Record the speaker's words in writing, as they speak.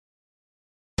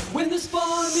the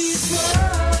spawn meets world,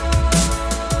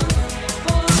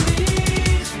 spawn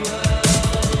meets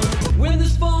world. When the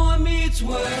spawn meets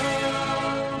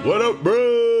world. What up,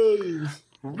 bros?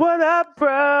 What up,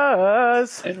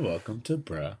 bros? And welcome to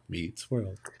Bruh Meets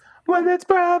World. When it's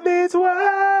Bro Meets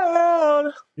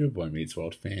World. Your Boy Meets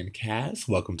World fan cast.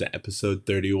 Welcome to episode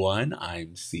 31.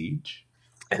 I'm Siege.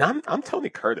 And I'm Tony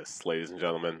Curtis, ladies and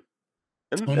gentlemen.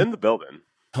 In the building.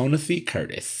 Tonathy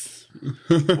Curtis.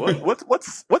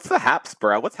 What's the haps,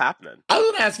 bro? What's happening? I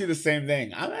was gonna ask you the same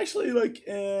thing. I'm actually like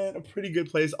in a pretty good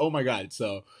place. Oh my god.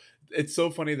 So it's so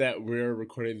funny that we're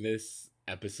recording this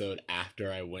episode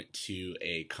after I went to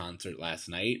a concert last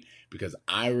night because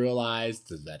I realized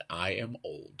that I am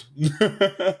old.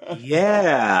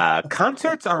 Yeah,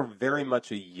 concerts are very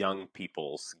much a young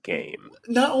people's game.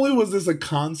 Not only was this a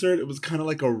concert, it was kind of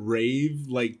like a rave,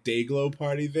 like Dayglow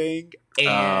party thing.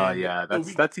 And Yeah,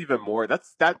 that's even more.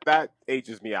 That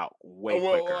ages me out way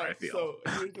quicker. I feel. So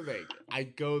here's the thing: I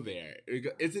go there.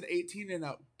 It's an 18 and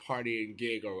up party and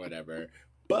gig or whatever.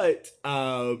 But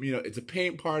it's a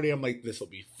paint party. I'm like, this will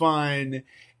be fun.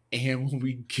 And when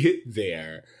we get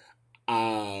there,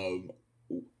 I'm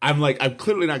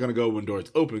clearly not going to go when doors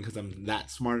open because I'm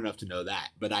not smart enough to know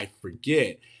that. But I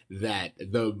forget that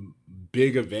the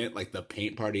big event, like the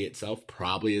paint party itself,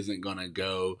 probably isn't going to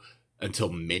go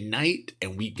until midnight.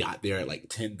 And we got there at like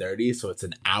 10:30. So it's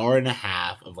an hour and a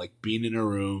half of like being in a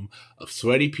room of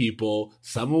sweaty people,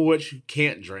 some of which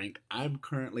can't drink. I'm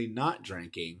currently not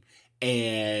drinking.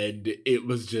 And it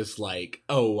was just like,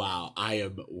 oh, wow, I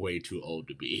am way too old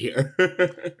to be here.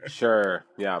 Sure.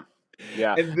 Yeah.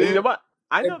 And then, you know what?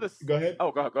 I know this. Go ahead.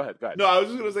 Oh, go ahead. No, I was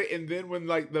just going to say, and then when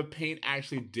like the paint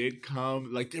actually did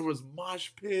come, like there was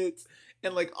mosh pits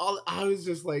and like I was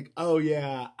just like, oh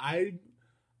yeah,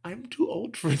 I'm too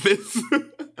old for this.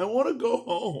 I want to go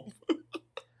home.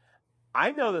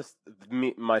 I noticed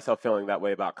myself feeling that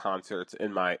way about concerts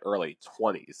in my early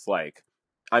 20s. Like,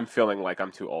 I'm feeling like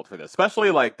I'm too old for this. Especially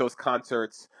like those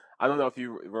concerts. I don't know if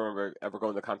you remember ever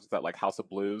going to concerts at like House of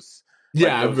Blues.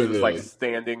 Yeah, I've been like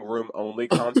standing room only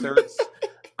concerts.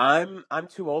 I'm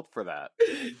too old for that.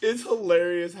 It's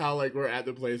hilarious how like we're at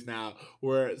the place now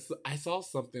where I saw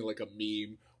something like a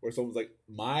meme where someone's like,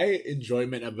 my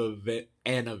enjoyment of an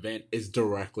event is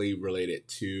directly related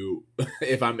to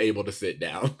if I'm able to sit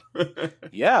down.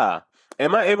 Yeah.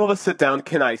 Am I able to sit down?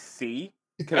 Can I see?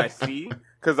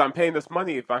 Because I'm paying this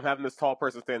money. If I'm having this tall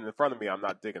person standing in front of me, I'm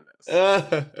not digging this.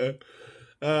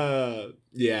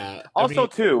 Yeah. Also,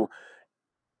 too,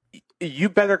 you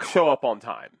better show up on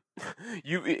time.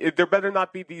 There better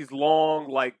not be these long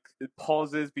like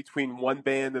pauses between one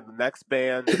band and the next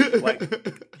band. Like,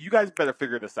 you guys better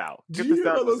figure this out. Do you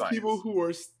know those people who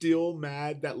are still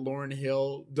mad that Lauryn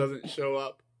Hill doesn't show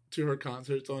up to her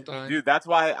concerts on time? Dude, that's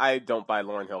why I don't buy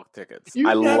Lauryn Hill tickets.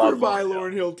 I never buy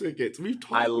Lauryn Hill tickets. We've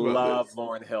talked about this. I love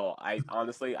Lauryn Hill. I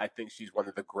think she's one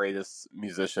of the greatest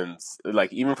musicians.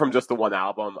 Like, even from just the one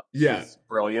album, she's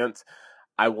brilliant.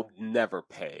 I will never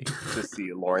pay to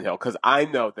see Lauryn Hill because I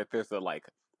know that there's a like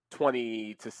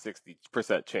 20 to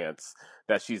 60% chance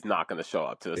that she's not going to show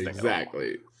up to this thing.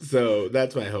 Exactly. So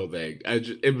that's my whole thing.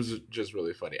 It was just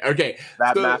really funny. Okay,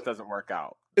 that math doesn't work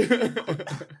out.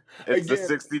 It's a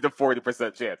 60 to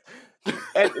 40% chance.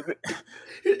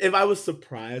 If I was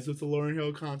surprised with the Lauryn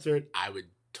Hill concert, I would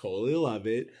totally love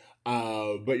it.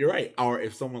 But you're right. Or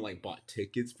if someone like bought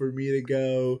tickets for me to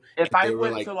go, if I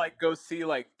went to like go see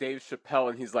like Dave Chappelle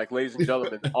and he's like, ladies and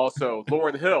gentlemen, also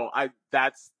Lauryn Hill,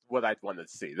 that's what I'd want to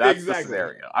see. That's the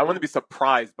scenario. I want to be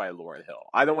surprised by Lauryn Hill.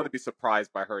 I don't want to be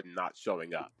surprised by her not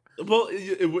showing up. Well,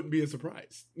 it wouldn't be a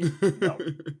surprise. No.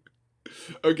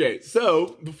 Okay,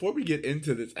 so before we get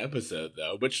into this episode,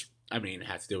 though, which I mean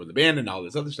has to do with the band and all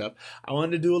this other stuff, I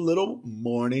wanted to do a little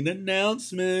morning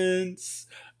announcements.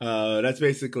 That's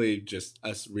basically just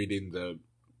us reading the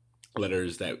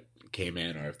letters that came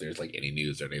in, or if there's like any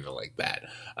news or anything like that.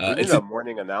 We need a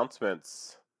morning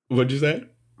announcements. What'd you say?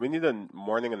 We need a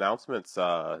morning announcements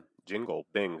jingle.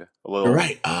 Bing. A little.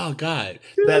 Right. Oh God,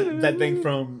 that thing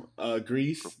from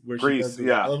Grease where she does the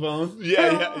telephone.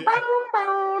 Yeah.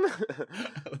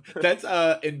 That's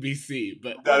NBC,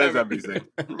 but that is NBC.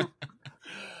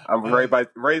 I'm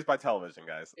raised by television,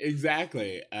 guys.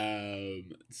 Exactly.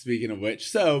 Speaking of which,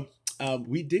 so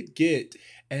we did get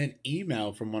an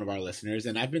email from one of our listeners,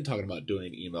 and I've been talking about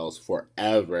doing emails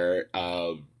forever.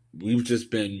 We've just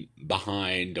been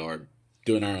behind or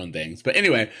doing our own things. But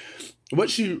anyway, what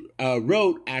she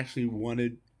wrote actually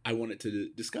I wanted to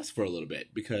discuss for a little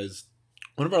bit because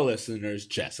one of our listeners,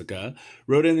 Jessica,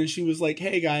 wrote in and she was like,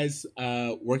 "Hey guys,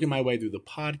 working my way through the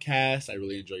podcast. I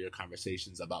really enjoy your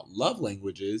conversations about love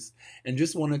languages, and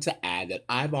just wanted to add that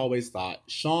I've always thought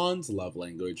Sean's love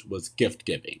language was gift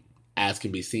giving, as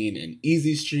can be seen in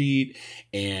Easy Street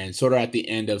and sort of at the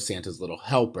end of Santa's Little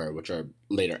Helper, which are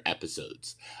later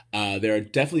episodes. There are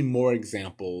definitely more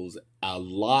examples, a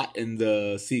lot in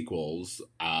the sequels,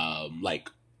 like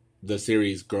the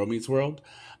series Girl Meets World.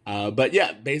 But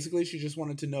yeah, basically, she just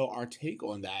wanted to know our take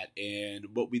on that and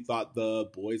what we thought the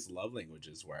boys' love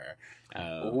languages were.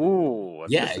 Ooh,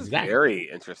 Yeah, this is exactly. very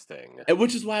interesting. And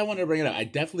which is why I wanted to bring it up.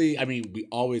 I mean, we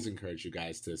always encourage you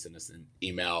guys to send us an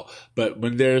email. But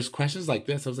when there's questions like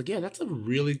this, I was like, yeah, that's a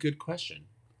really good question.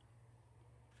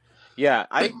 Yeah,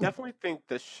 I definitely think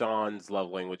that Sean's love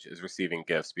language is receiving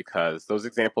gifts because those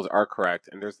examples are correct,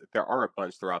 and there are a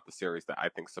bunch throughout the series that I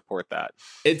think support that.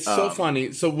 It's so Um,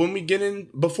 funny. So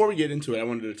before we get into it, I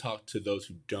wanted to talk to those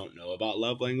who don't know about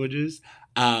love languages.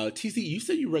 TC, you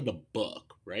said you read the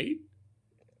book, right?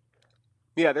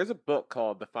 yeah, there's a book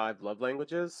called The Five Love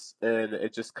Languages, and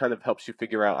it just kind of helps you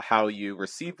figure out how you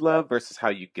receive love versus how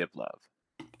you give love.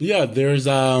 Yeah, there's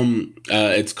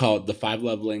it's called The Five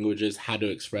Love Languages: How to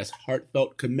Express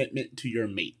Heartfelt Commitment to Your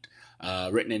Mate.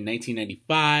 Written in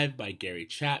 1995 by Gary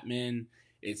Chapman.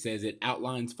 It says it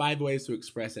outlines 5 ways to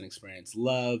express and experience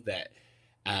love that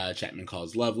Chapman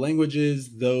calls love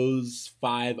languages. Those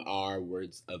 5 are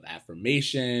words of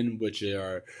affirmation, which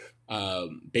are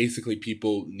basically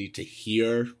people need to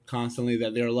hear constantly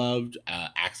that they're loved.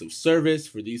 Acts of service,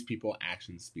 for these people,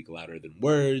 actions speak louder than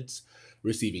words.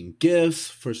 Receiving gifts,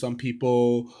 for some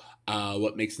people,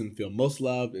 what makes them feel most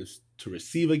loved is to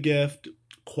receive a gift.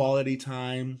 Quality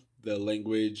time, the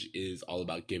language is all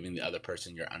about giving the other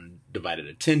person your undivided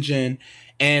attention.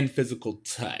 And physical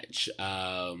touch,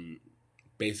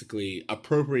 basically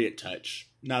appropriate touch,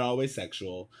 not always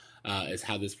sexual, is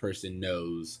how this person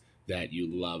knows that you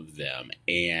love them.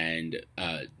 And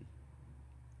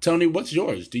Tony, what's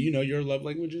yours? Do you know your love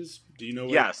languages? Do you know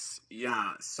what? Yes,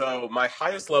 yeah. So my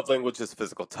highest love language is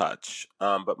physical touch,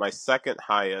 but my second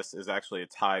highest is actually a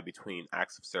tie between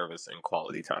acts of service and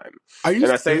quality time. Are you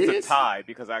And I say it's a serious? tie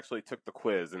because I actually took the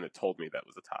quiz and it told me that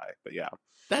was a tie. But yeah.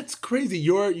 That's crazy.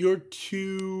 You're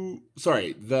too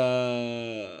sorry.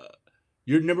 The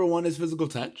Your number one is physical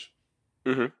touch.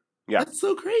 hmm Yeah. That's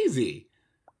so crazy.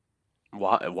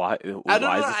 Why? Why? I don't Why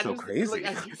know. is it so crazy?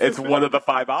 I just It's one of the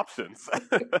 5 options.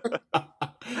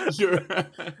 You're,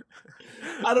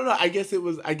 I don't know. I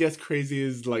guess crazy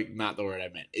is like not the word I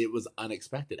meant. It was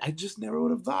unexpected. I just never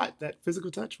would have thought that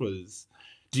physical touch was.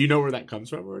 Do you know where that comes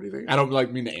from or anything? I don't like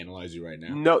mean to analyze you right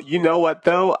now. No, you know what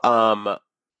though?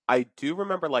 I do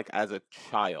remember like as a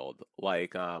child,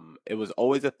 like it was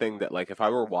always a thing that like if I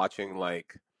were watching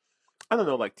like I don't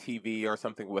know, like TV or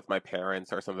something with my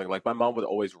parents or something, like my mom would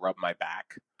always rub my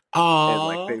back and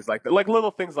like Aww. things like that, like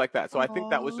little things like that. So I think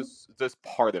that was Aww. just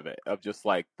part of it, of just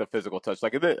like the physical touch.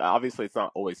 Like obviously it's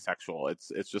not always sexual. It's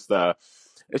just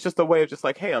a way of just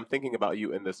like, hey, I'm thinking about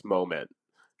you in this moment,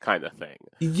 kind of thing.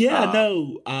 Yeah, Um,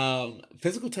 no.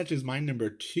 Physical touch is my number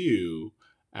two.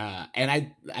 And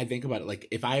I think about it like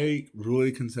if I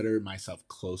really consider myself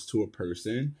close to a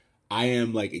person, I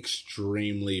am like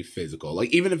extremely physical. Like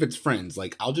even if it's friends,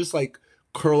 like I'll just like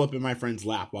curl up in my friend's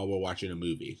lap while we're watching a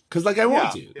movie because like I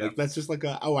want yeah, to. yeah. Like that's just like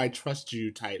a oh I trust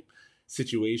you type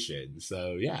situation.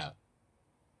 So yeah,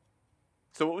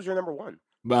 So what was your number one?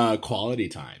 quality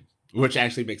time, which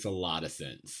actually makes a lot of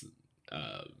sense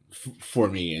for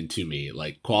me and to me.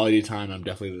 Like quality time, I'm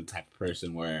definitely the type of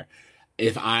person where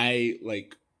if I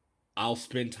like, I'll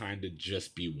spend time to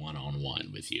just be one on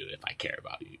one with you if I care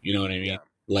about you. You know what I mean? Yeah.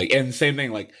 Like, and same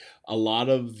thing. Like a lot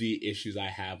of the issues I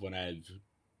have when I've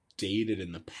dated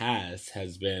in the past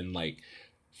has been like,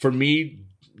 for me,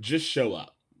 just show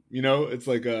up. You know, it's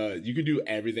like you can do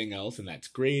everything else and that's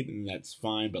great and that's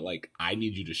fine, but like I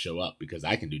need you to show up because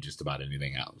I can do just about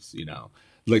anything else, you know.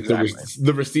 Like Exactly.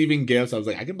 the receiving gifts, I was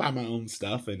like I can buy my own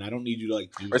stuff and I don't need you to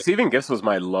like do it. Receiving gifts was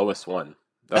my lowest one.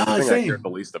 That's the thing I cared the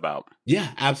Same. least about.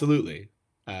 Yeah, absolutely.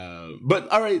 But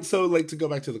all right, so like to go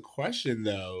back to the question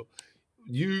though,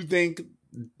 you think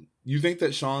you think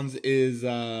that Sean's is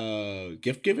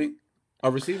gift giving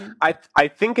or receiving? I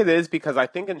think it is because I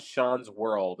think in Sean's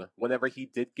world, whenever he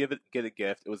did get a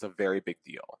gift, it was a very big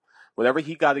deal. Whenever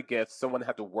he got a gift, someone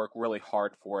had to work really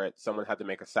hard for it. Someone had to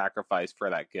make a sacrifice for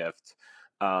that gift.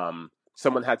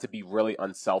 Someone had to be really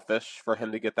unselfish for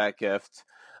him to get that gift.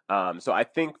 So I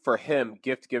think for him,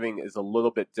 gift giving is a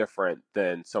little bit different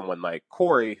than someone like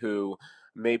Corey, who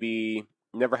maybe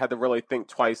never had to really think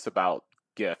twice about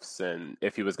gifts and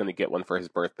if he was going to get one for his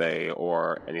birthday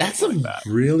or anything That's a like that.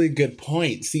 really good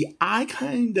point. See, I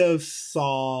kind of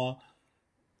saw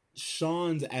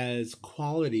Sean's as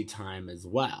quality time as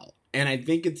well. And I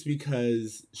think it's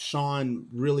because Sean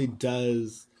really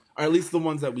does, or at least the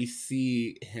ones that we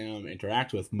see him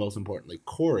interact with, most importantly,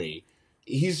 Corey,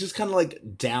 he's just kind of like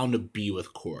down to be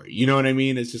with Corey. You know what I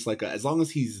mean? It's just like, as long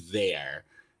as he's there,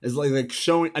 it's like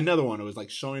showing another one. It was like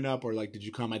showing up, or like, did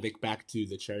you come? I think back to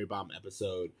the Cherry Bomb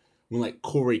episode when like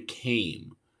Corey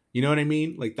came. You know what I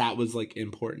mean? Like that was like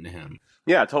important to him.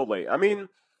 Yeah, totally. I mean, You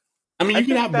I can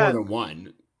think have more that than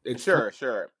one. It's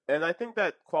sure. And I think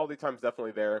that quality time's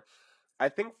definitely there. I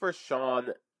think for Sean,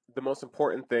 the most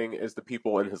important thing is the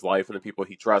people in his life and the people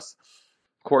he trusts,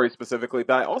 Corey specifically.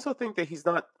 But I also think that he's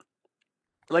not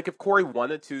like if Corey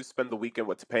wanted to spend the weekend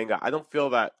with Topanga, I don't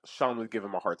feel that Sean would give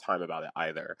him a hard time about it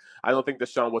either. I don't think that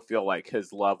Sean would feel like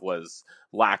his love was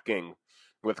lacking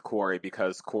with Corey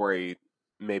because Corey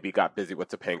maybe got busy with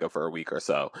Topanga for a week or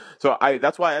so. So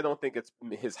that's why I don't think it's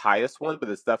his highest one, but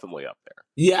it's definitely up there.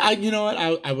 Yeah, you know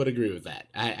what? I would agree with that.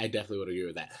 I definitely would agree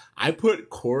with that. I put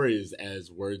Corey's as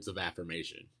words of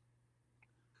affirmation.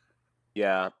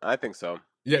 Yeah, I think so.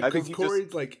 Yeah, I think because he Corey's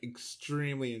just like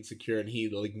extremely insecure, and he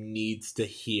like needs to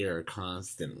hear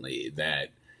constantly that,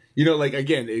 like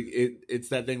again, it's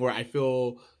that thing where I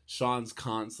feel Sean's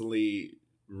constantly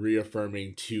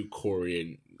reaffirming to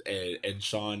Corey, and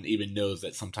Sean even knows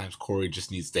that sometimes Corey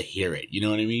just needs to hear it. You know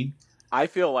what I mean? I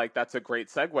feel like that's a great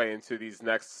segue into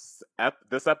this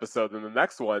episode and the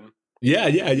next one Yeah,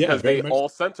 because very they much. all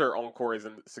center on Corey's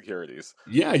insecurities.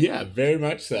 Yeah, very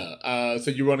much so. So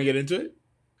you want to get into it?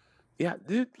 Yeah,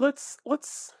 dude, let's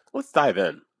dive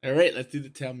in. All right, let's do the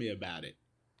tell me about it.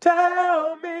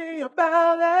 Tell me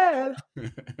about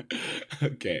it.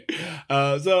 Okay,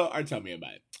 so our tell me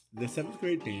about it. The seventh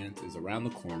grade dance is around the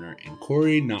corner, and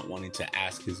Corey, not wanting to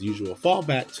ask his usual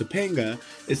fallback, Topanga,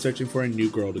 is searching for a new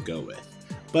girl to go with,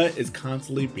 but is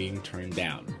constantly being turned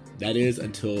down. That is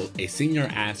until a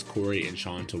senior asks Corey and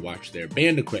Sean to watch their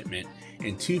band equipment,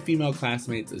 and two female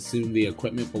classmates assume the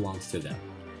equipment belongs to them.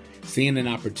 Seeing an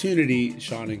opportunity,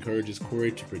 Sean encourages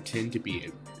Corey to pretend to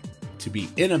be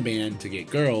in a band to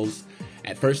get girls.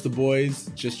 At first, the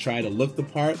boys just try to look the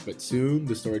part, but soon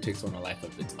the story takes on a life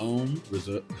of its own,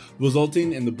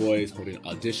 resulting in the boys holding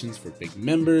auditions for big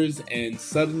members, and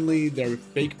suddenly their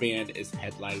fake band is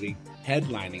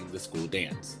headlining the school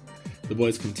dance. The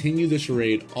boys continue the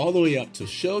charade all the way up to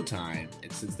showtime,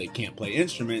 and since they can't play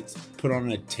instruments, put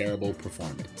on a terrible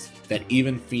performance that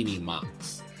even Feeney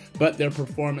mocks. But their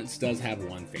performance does have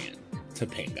one fan,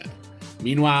 Topanga.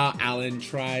 Meanwhile, Alan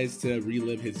tries to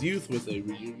relive his youth with a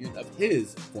reunion of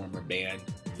his former band,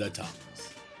 The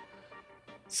Tongues.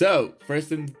 So,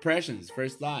 first impressions,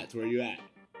 first thoughts, where are you at?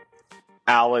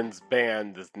 Alan's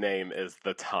band's name is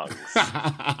The Tongues.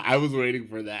 I was waiting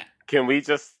for that. Can we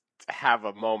just have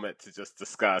a moment to just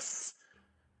discuss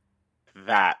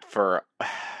that for...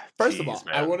 First of all,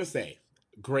 I want to say,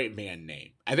 great band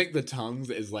name. I think The Tongues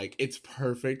is like, it's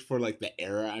perfect for like the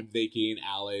era I'm thinking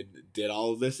Alan did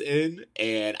all of this in,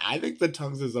 and I think The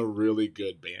Tongues is a really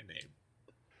good band name.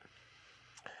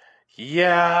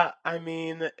 Yeah, I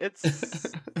mean, it's it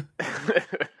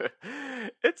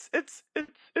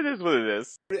is what it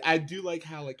is. I do like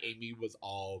how like Amy was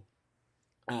all,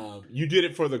 you did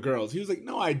it for the girls. He was like,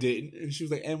 no, I didn't. And she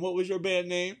was like, and what was your band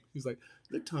name? He was like,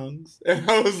 The Tongues. And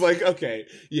I was like, okay,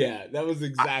 yeah, that was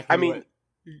exactly I mean, what.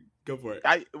 Go for it.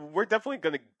 We're definitely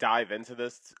going to dive into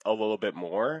this a little bit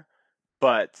more,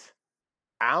 but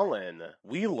Alan,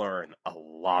 we learn a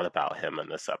lot about him in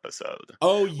this episode.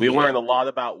 Oh, yeah. We learn a lot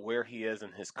about where he is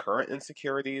in his current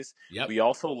insecurities. Yep. We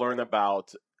also learn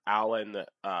about Alan,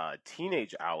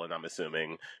 teenage Alan, I'm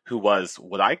assuming, who was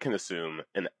what I can assume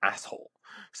an asshole.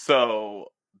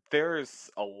 So there's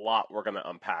a lot we're going to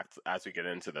unpack as we get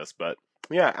into this, but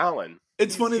yeah, Alan.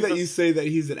 It's funny that you say that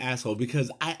he's an asshole because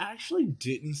I actually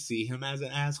didn't see him as an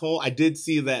asshole. I did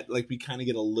see that like we kind of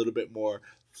get a little bit more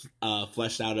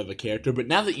fleshed out of a character, but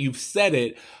now that you've said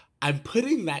it, I'm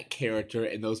putting that character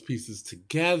and those pieces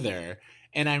together,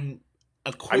 and I'm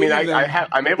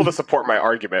I'm able to support my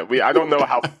argument. I don't know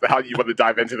how you want to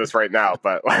dive into this right now,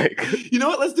 but like, you know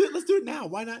what? Let's do it now.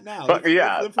 Why not now? But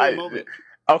let's for a moment.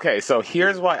 Okay, so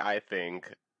here's why I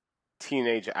think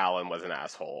teenage Alan was an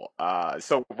asshole.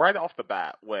 So right off the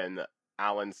bat, when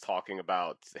Alan's talking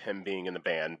about him being in the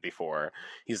band before,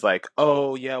 he's like,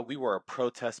 "Oh yeah, we were a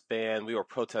protest band. We were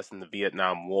protesting the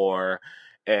Vietnam War."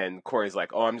 And Corey's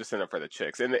like, "Oh, I'm just in it for the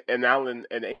chicks." And Alan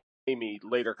and Amy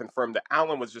later confirmed that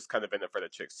Alan was just kind of in it for the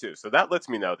chicks too. So that lets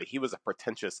me know that he was a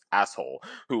pretentious asshole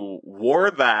who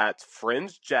wore that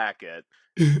fringe jacket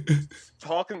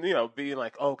talking, being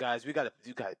like, "Oh, guys, we gotta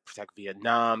protect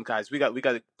Vietnam, guys. We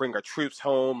gotta bring our troops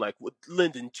home." Like with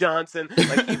Lyndon Johnson,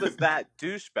 like he was that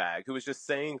douchebag who was just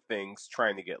saying things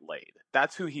trying to get laid.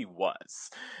 That's who he was.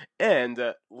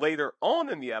 And later on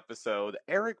in the episode,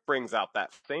 Eric brings out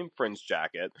that same fringe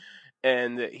jacket,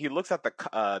 and he looks at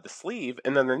the sleeve,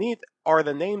 and underneath are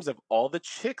the names of all the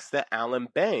chicks that Alan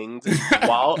banged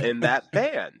while in that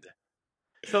band.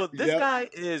 So this Yep. guy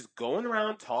is going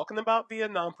around talking about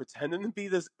Vietnam, pretending to be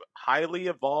this highly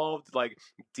evolved, like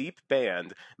deep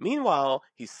band. Meanwhile,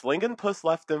 he's slinging puss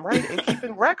left and right and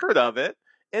keeping record of it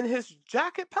in his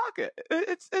jacket pocket.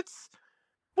 It's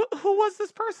who was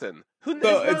this person who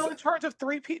So is it's now in charge of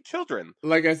three children?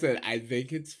 like I said, I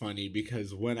think it's funny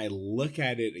because when I look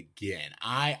at it again,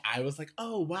 I was like,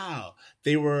 oh wow,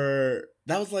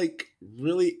 that was like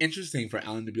really interesting for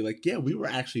Alan to be like, yeah, we were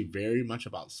actually very much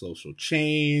about social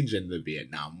change and the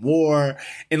Vietnam War,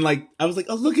 and like I was like,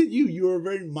 oh look at you, you were a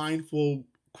very mindful,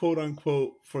 quote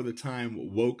unquote, for the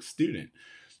time woke student.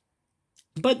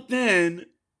 But then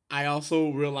I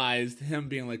also realized him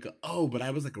being like, oh, but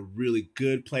I was like a really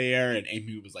good player. And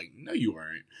Amy was like, no, you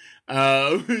weren't.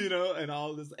 And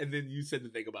all this. And then you said the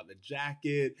thing about the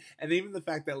jacket. And even the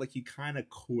fact that like he kind of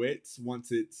quits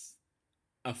once it's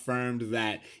affirmed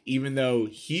that even though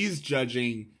he's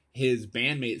judging his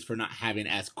bandmates for not having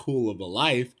as cool of a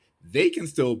life, they can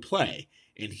still play.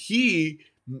 And he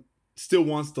still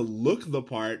wants to look the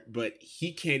part, but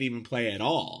he can't even play at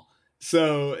all.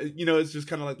 So, it's just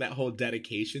kind of like that whole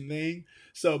dedication thing.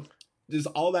 So, just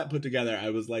all that put together, I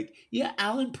was like, yeah,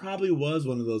 Alan probably was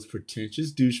one of those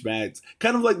pretentious douchebags,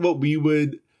 kind of like what we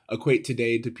would equate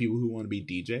today to people who want to be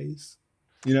DJs,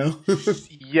 you know?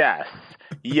 Yes.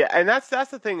 Yeah, and that's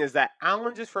the thing is that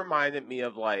Alan just reminded me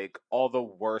of like all the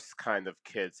worst kind of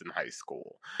kids in high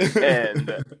school.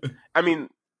 And I mean,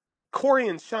 Corey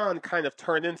and Sean kind of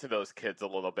turned into those kids a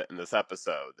little bit in this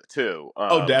episode too.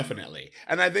 Oh, definitely.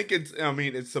 And I think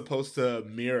it's supposed to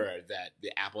mirror that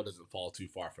the apple doesn't fall too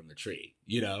far from the tree,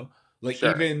 you know? Like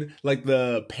Sure. even like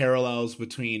the parallels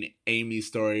between Amy's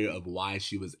story of why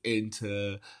she was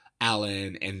into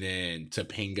Alan and then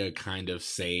Topanga kind of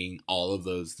saying all of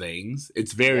those things.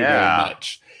 It's very, very Yeah.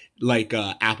 much like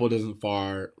apple doesn't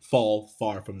fall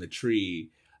far from the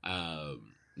tree.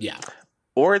 Yeah.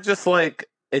 Or just like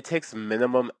it takes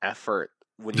minimum effort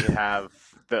when you have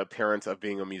the appearance of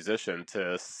being a musician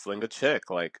to sling a chick.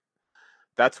 Like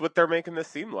that's what they're making this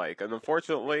seem like. And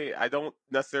unfortunately, I don't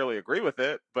necessarily agree with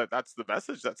it, but that's the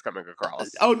message that's coming across.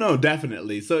 Oh no,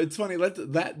 definitely. So it's funny.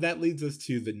 That leads us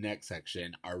to the next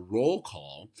section, our roll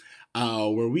call,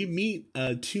 where we meet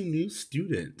two new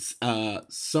students,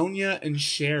 Sonia and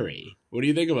Sherry. What do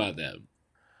you think about them?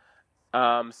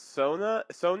 Sonia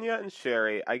and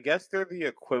Sherry, I guess they're the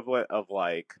equivalent of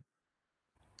like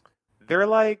they're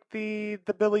like the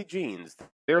Billie Jeans.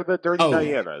 They're the Dirty Oh,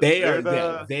 Dianas. they are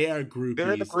them. They are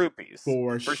They're the groupies groupies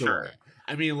for for sure. sure.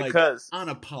 I mean, like Because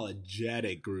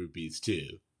unapologetic groupies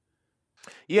too.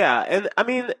 yeah, and I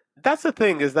mean that's the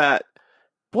thing is that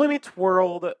Boy Meets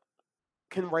World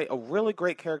can write a really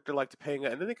great character like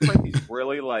Topanga, and then they can write these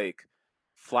really like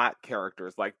flat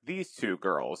characters like these two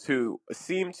girls who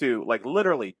seem to like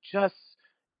literally just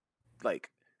like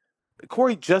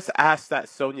Corey just asked that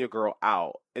Sonia girl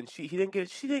out, and she didn't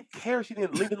care. She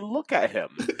didn't even look at him.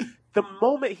 The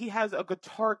moment he has a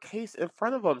guitar case in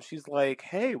front of him, she's like,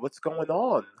 "Hey, what's going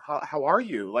on? How are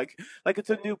you?" Like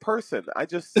it's a new person. I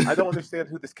don't understand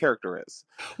who this character is.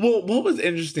 Well, what was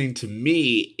interesting to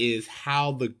me is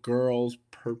how the girls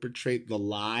perpetrate the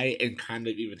lie and kind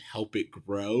of even help it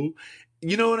grow.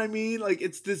 You know what I mean? Like,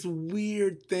 it's this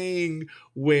weird thing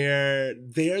where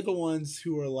they're the ones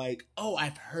who are like, oh,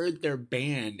 I've heard their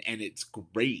band and it's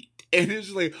great. And it's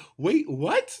just like, wait,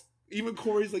 what? Even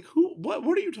Corey's like, who, what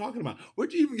are you talking about?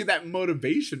 Where'd you even get that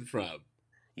motivation from?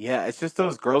 Yeah, it's just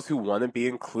those girls who want to be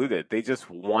included. They just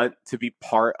want to be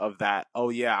part of that. Oh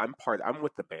yeah, I'm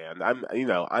with the band.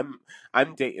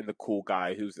 I'm dating the cool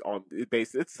guy who's on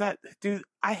base. It's that dude.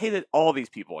 I hated all these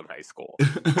people in high school.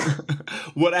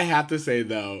 What I have to say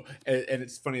though, and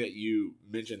it's funny that you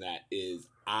mentioned that, is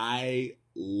I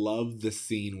love the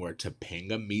scene where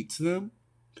Topanga meets them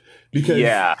because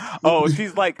Yeah. Oh,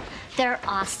 she's like, They're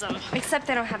awesome. Except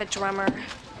they don't have a drummer.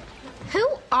 Who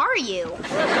are you?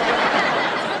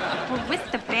 We're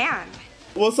with the band.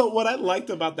 well, so what I liked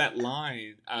about that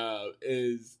line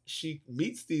is she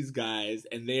meets these guys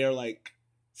and they are like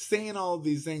saying all of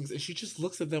these things, and she just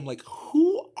looks at them like,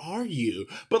 who are you?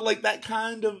 But like that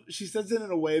kind of, she says it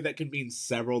in a way that can mean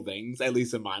several things, at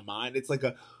least in my mind. It's like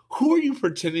who are you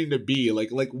pretending to be? Like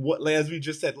what, like, as we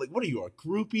just said, like, what are you, a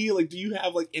groupie? Like, do you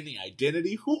have like any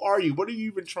identity? Who are you? What are you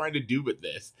even trying to do with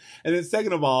this? And then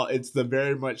second of all, it's the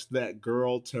very much that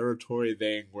girl territory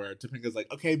thing where Topanga's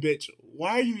like, okay, bitch,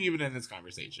 why are you even in this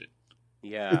conversation?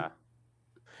 Yeah.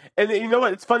 And you know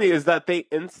what? It's funny is that they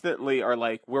instantly are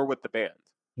like, we're with the band.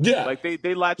 Yeah. Like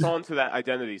they latch on to that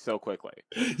identity so quickly.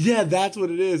 Yeah, that's what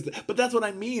it is. But that's what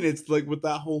I mean. It's like with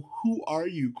that whole "who are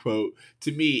you" quote,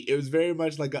 to me, it was very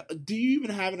much like, do you even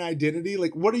have an identity?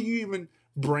 Like, what are you even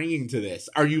bringing to this?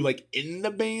 Are you like in the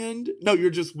band? No,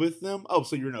 you're just with them. Oh,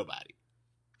 so you're nobody.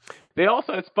 They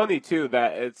also, it's funny too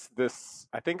that it's this,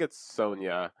 I think it's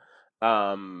Sonia.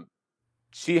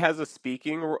 She has a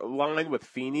speaking line with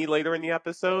Feeney later in the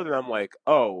episode, and I'm like,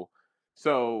 oh,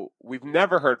 so we've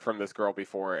never heard from this girl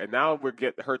before, and now we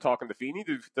get her talking to Feeney.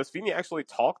 Does Feeney actually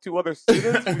talk to other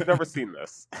students? We've never seen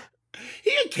this.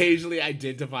 He occasionally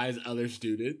identifies other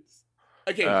students.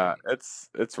 Okay,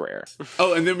 it's rare.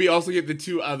 Oh, and then we also get the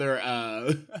two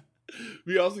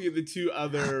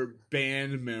other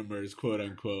band members, quote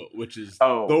unquote, which is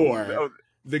Thor,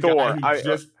 the Thor, guy who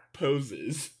just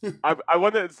poses. I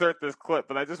want to insert this clip,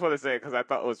 but I just want to say it because I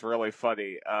thought it was really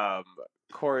funny.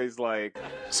 Corey's like,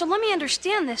 So let me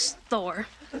understand this, Thor.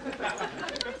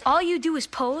 All you do is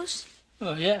pose?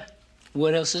 Oh, yeah.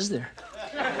 What else is there?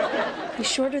 He's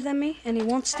shorter than me, and he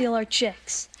won't steal our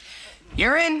chicks.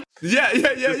 You're in. Yeah.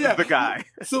 This is the guy.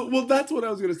 So, well, that's what I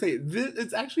was gonna say.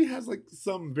 It actually has like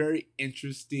some very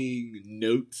interesting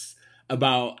notes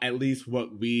about at least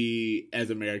what we as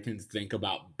Americans think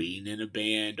about being in a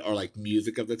band or like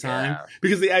music of the time. Yeah.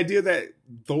 Because the idea that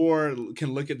Thor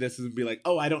can look at this and be like,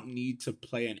 oh, I don't need to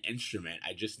play an instrument.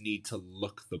 I just need to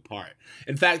look the part.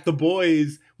 In fact, the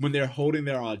boys, when they're holding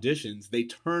their auditions, they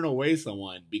turn away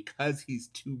someone because he's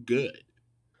too good.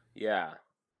 Yeah.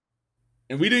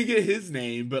 And we didn't get his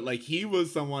name, but like he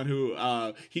was someone who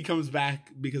he comes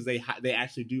back because they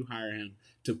actually do hire him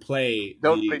to play.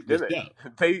 No, they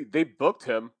didn't. They booked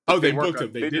him. Oh, they booked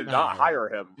him. They did not hire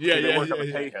him. Yeah, they weren't going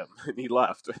to pay him, and he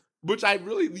left. Which I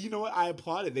really, you know what, I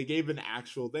applauded. They gave an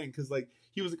actual thing because like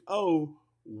he was like, oh,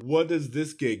 what does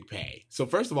this gig pay? So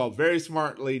first of all, very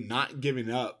smartly not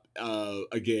giving up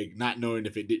a gig, not knowing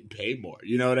if it didn't pay more.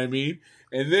 You know what I mean?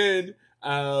 And then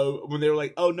when they were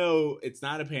like, oh no, it's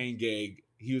not a paying gig,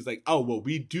 he was like, oh well,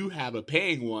 we do have a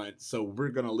paying one, so we're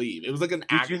gonna leave. It was like an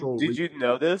actual. Did you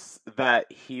notice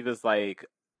that he was like,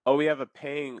 oh, we have a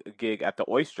paying gig at the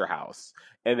Oyster House,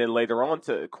 and then later on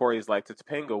to Corey's like to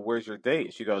Topanga, where's your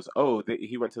date? She goes, oh,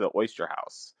 he went to the Oyster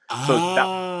House, so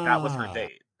that was her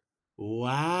date.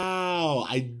 Wow,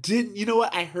 I didn't. You know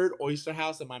what? I heard Oyster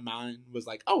House, and my mind was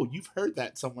like, oh, you've heard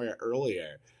that somewhere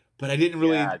earlier. But I didn't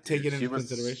really take it into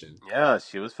consideration. Yeah,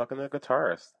 she was fucking a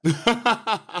guitarist.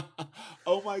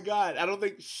 Oh my god. I don't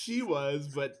think she was,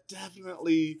 but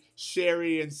definitely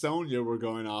Sherry and Sonia were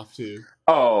going off too.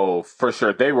 Oh, for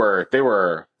sure. They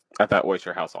were at that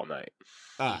Oyster House all night.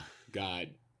 Ah, God.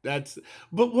 But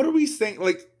what are we saying?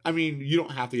 Like, I mean, you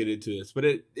don't have to get into this, but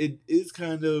it is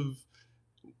kind of,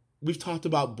 we've talked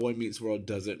about Boy Meets World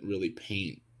doesn't really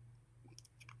paint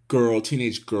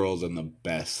teenage girls in the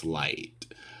best light.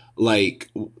 Like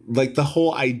the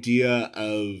whole idea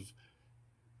of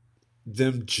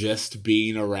them just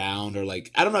being around, or like,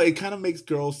 I don't know, it kind of makes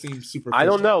girls seem superficial. I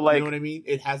don't know, like, you know what I mean?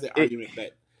 It has the argument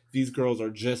that these girls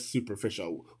are just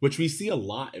superficial, which we see a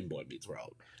lot in Boy Meets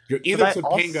World. You're either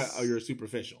Topanga or you're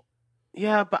superficial.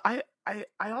 Yeah, but I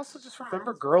also just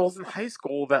remember girls in high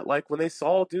school that like when they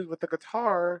saw a dude with a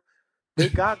guitar, they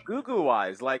got goo-goo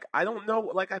eyes. Like, I don't know.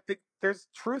 Like, I think there's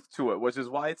truth to it, which is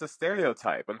why it's a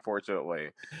stereotype,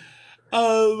 unfortunately.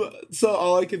 So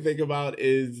all I can think about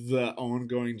is the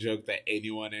ongoing joke that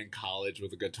anyone in college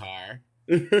with a guitar,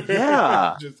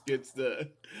 yeah, just gets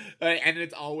and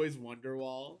it's always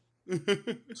Wonderwall.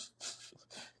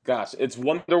 Gosh, it's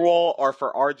Wonderwall, or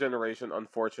for our generation,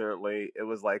 unfortunately, it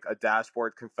was like a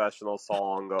Dashboard Confessional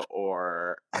song,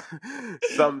 or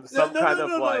some kind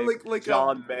of like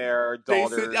John Mayer,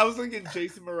 daughter. I was thinking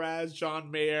Jason Mraz,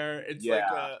 John Mayer. It's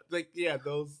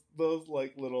those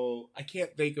like little. I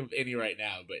can't think of any right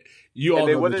now, but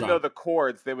they wouldn't know the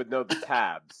chords; they would know the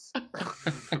tabs.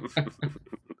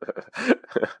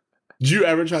 Did you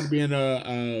ever try to be in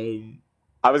a?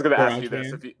 I was going to ask you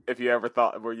this, if you ever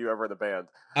thought, were you ever in a band?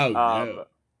 Oh, no.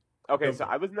 Okay, so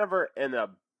I was never in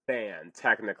a band,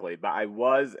 technically, but I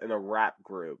was in a rap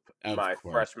group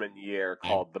freshman year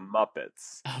called The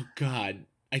Muppets. Oh, God.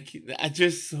 I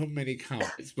just so many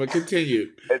comments, but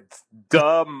continue. It's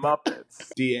The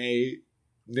Muppets. DA.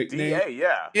 nickname. DA,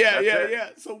 yeah. Yeah, That's yeah, it. yeah.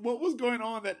 So what was going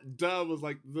on that Dub was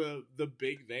like the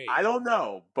big name? I don't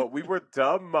know, but we were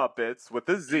Dumb Muppets with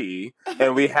a Z,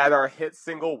 and we had our hit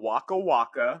single Waka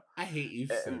Waka. I hate you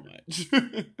so And much.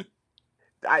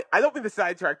 I don't mean to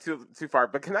sidetrack too far,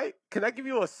 but can I give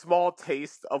you a small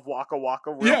taste of Waka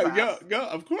Waka real Yeah, fast? go,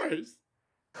 of course.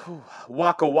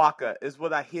 Waka Waka is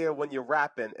what I hear when you're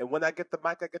rapping, and when I get the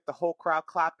mic, I get the whole crowd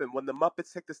clapping. When the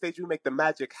Muppets take the stage, we make the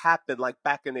magic happen, like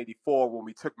back in '84 when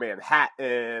we took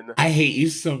Manhattan. I hate you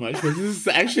so much. But this is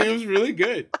actually it was really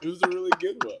good. It was a really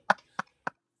good one.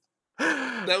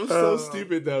 That was so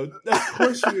stupid though. Of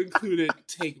course you included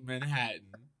Take Manhattan.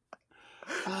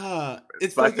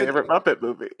 It's my like favorite Muppet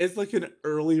movie. It's like an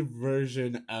early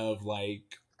version of like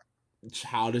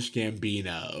Childish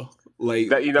Gambino. Like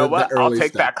That, you know what? I'll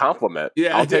take that compliment.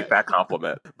 Yeah, I'll take that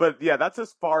compliment. But yeah, that's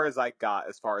as far as I got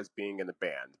as far as being in a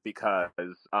band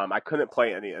because I couldn't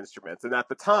play any instruments. And at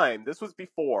the time, this was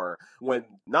before when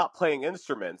not playing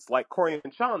instruments like Corey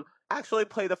and Sean actually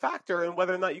played a factor in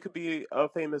whether or not you could be a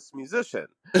famous musician.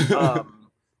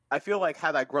 I feel like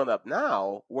had I grown up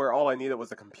now, where all I needed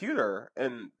was a computer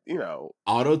and, you know,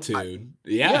 auto-tune.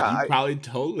 You probably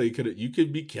totally could. You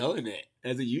could be killing it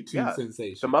as a YouTube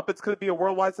sensation. The Muppets could be a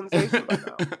worldwide sensation by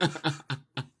now.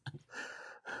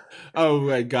 Oh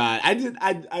my god,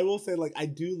 I will say, like, I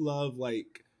do love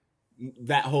like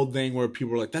that whole thing where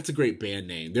people are like, "That's a great band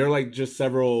name." There are like just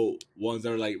several ones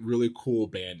that are like really cool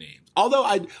band names. Although,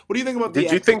 what do you think about?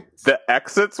 Did you think the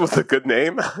Exits was a good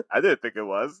name? I didn't think it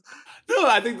was. No,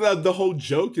 I think the whole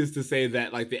joke is to say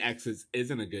that like the Exits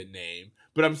isn't a good name.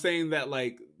 But I'm saying that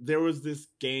like there was this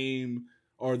game,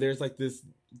 or there's like this.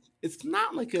 It's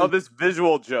not like this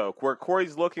visual joke where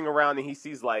Corey's looking around and he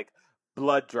sees like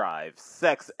Blood Drive,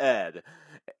 Sex Ed,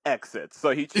 Exits.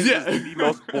 So he chooses the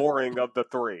most boring of the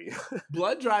three.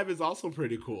 Blood Drive is also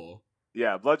pretty cool.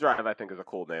 Yeah, Blood Drive I think is a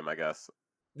cool name, I guess.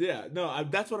 Yeah, no,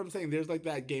 that's what I'm saying. There's like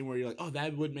that game where you're like, oh,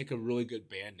 that would make a really good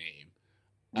band name.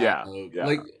 Yeah,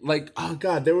 Like oh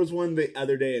god, there was one the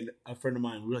other day, and a friend of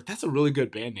mine, we were like, that's a really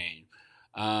good band name.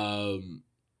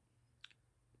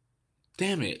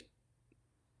 Damn it.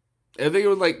 I think it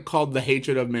was like called The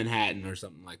Hatred of Manhattan or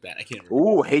something like that. I can't remember.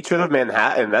 Ooh, Hatred of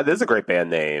Manhattan. That is a great band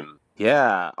name.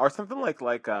 Yeah, or something like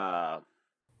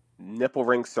Nipple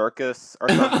Ring Circus or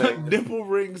something. Nipple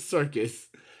Ring Circus.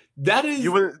 That is.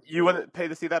 You wouldn't pay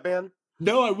to see that band?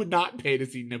 No, I would not pay to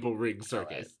see Nipple Ring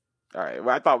Circus. All right.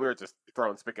 Well, I thought we were just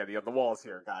throwing spaghetti on the walls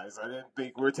here, guys. I didn't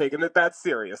think we were taking it that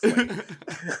seriously.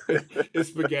 Is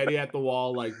Spaghetti at the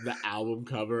Wall like the album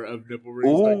cover of Nipple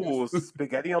Ring Circus? Ooh,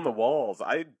 Spaghetti on the Walls.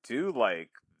 I do like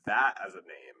that as a name.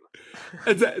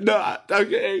 No,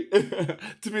 okay.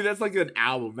 To me, that's like an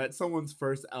album. That's someone's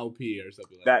first LP or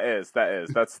something like that. That is.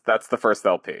 That's the first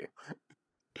LP.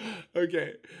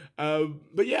 Okay.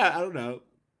 But yeah, I don't know.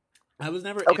 I was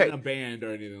never in a band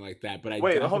or anything like that, but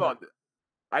hold on.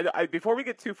 I before we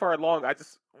get too far along,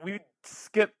 we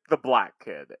skipped the black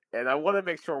kid, and I want to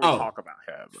make sure we talk about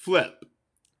him. Flip.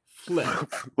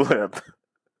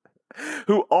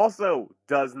 Who also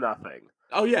does nothing.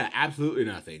 Oh yeah, absolutely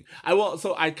nothing.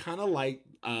 I kind of like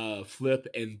Flip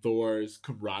and Thor's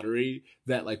camaraderie.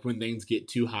 That like when things get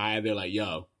too high, they're like,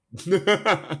 "Yo,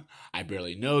 I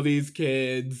barely know these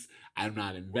kids. I'm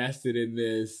not invested in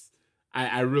this."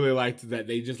 I really liked that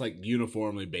they just like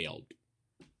uniformly bailed.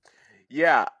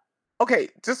 Yeah. Okay,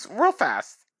 just real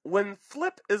fast. When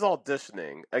Flip is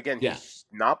auditioning, again, he's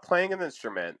not playing an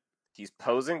instrument. He's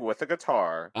posing with a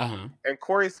guitar. Uh-huh. And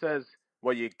Corey says,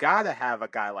 well, you gotta have a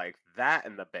guy like that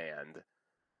in the band.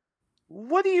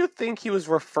 What do you think he was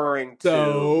referring to?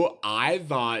 So I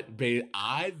thought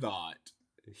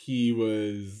he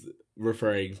was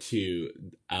referring to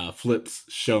Flip's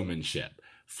showmanship.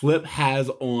 Flip has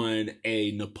on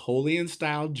a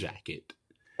Napoleon-style jacket.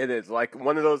 It is like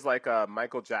one of those like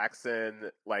Michael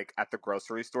Jackson like at the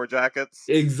grocery store jackets.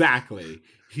 Exactly.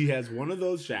 He has one of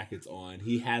those jackets on.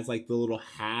 He has like the little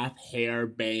half hair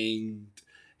banged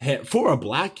head for a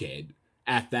black kid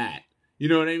at that. You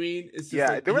know what I mean? It's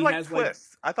just like, they were like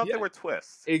twists. I thought they were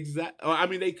twists. Exactly. I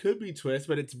mean, they could be twists,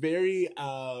 but it's very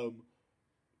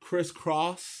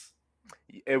crisscross.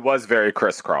 It was very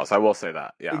crisscross. I will say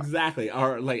that. Yeah, exactly.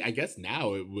 Or like, I guess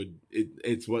now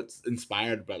it's what's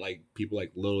inspired by like people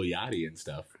like Lil Yachty and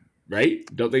stuff, right?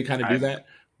 Don't they kind of do that?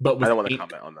 But I don't want to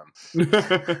comment on them.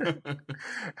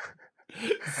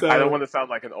 So, I don't want to sound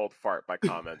like an old fart by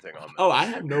commenting on them. Oh, I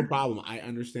have no problem. I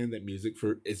understand that music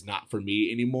is not for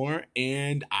me anymore,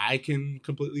 and I can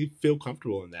completely feel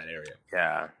comfortable in that area.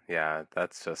 Yeah,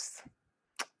 that's just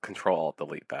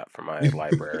Control-Delete that from my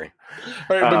library.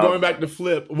 All right, but going back to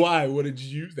Flip, why? What did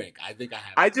you think? I think I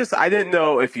have. I didn't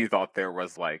know if you thought there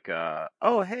was like,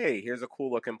 oh hey, here's a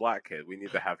cool looking black kid. We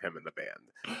need to have him in the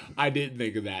band. I didn't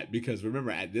think of that because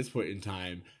remember at this point in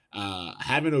time,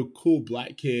 having a cool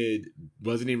black kid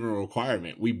wasn't even a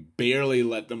requirement. We barely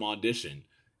let them audition.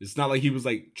 It's not like he was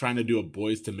like trying to do a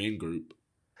Boys to Men group.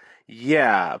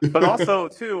 Yeah, but also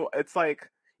too, it's like,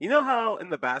 you know how in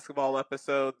the basketball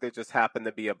episode there just happened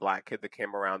to be a black kid that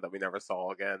came around that we never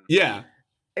saw again? Yeah.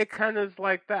 It kind of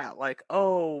like that. Like,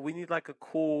 oh, we need like a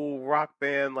cool rock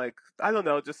band. Like, I don't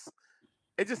know, it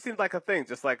just seemed like a thing.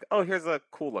 Just like, oh, here's a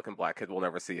cool looking black kid we'll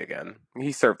never see again.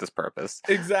 He served his purpose.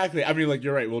 Exactly. I mean, like,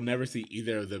 you're right. We'll never see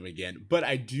either of them again. But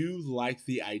I do like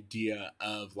the idea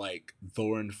of like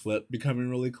Thor and Flip becoming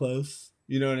really close.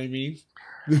 You know what I mean?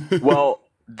 Well,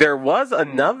 there was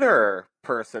another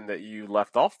person that you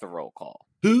left off the roll call.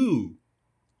 Who?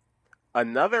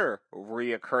 Another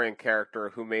reoccurring character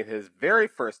who made his very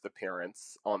first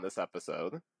appearance on this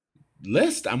episode.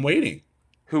 List, I'm waiting.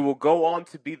 Who will go on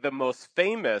to be the most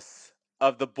famous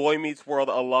of the Boy Meets World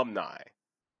alumni.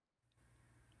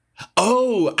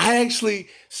 Oh,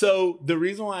 so the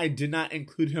reason why I did not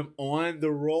include him on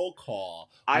the roll call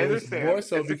I was understand. more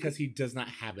so because he does not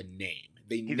have a name.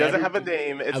 He doesn't have a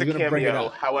name. It's a cameo.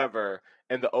 However,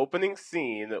 in the opening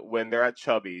scene when they're at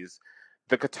Chubby's,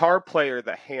 the guitar player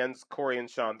that hands Corey and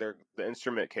Sean the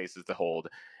instrument cases to hold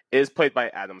is played by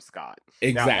Adam Scott.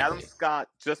 Exactly. Now, Adam Scott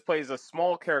just plays a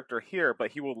small character here,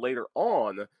 but he will later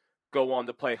on go on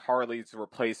to play Harley's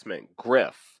replacement,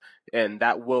 Griff, and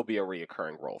that will be a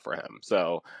reoccurring role for him.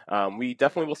 So we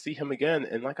definitely will see him again.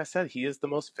 And like I said, he is the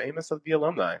most famous of the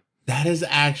alumni. That is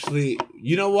actually,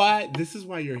 you know what? This is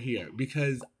why you're here,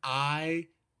 because I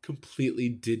completely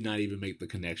did not even make the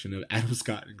connection of Adam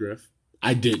Scott and Griff.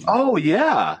 I didn't. Oh,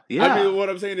 yeah. I mean, what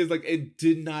I'm saying is, like, it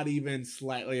did not even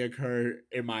slightly occur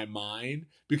in my mind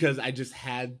because I just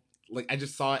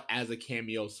saw it as a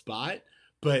cameo spot,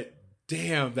 but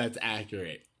damn, that's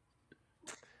accurate.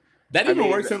 That even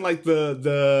works in, like,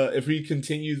 the if we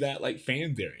continue that, like,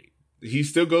 fan theory. He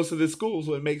still goes to this school,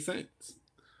 so it makes sense.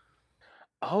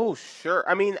 Oh, sure.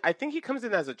 I mean, I think he comes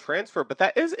in as a transfer, but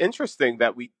that is interesting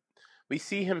that we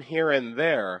see him here and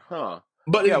there, huh?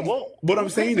 But yeah, what I'm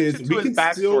saying is we can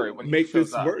still make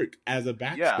this work as a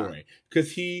backstory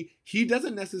because he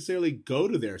doesn't necessarily go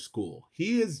to their school.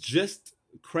 He is just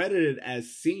credited as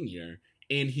senior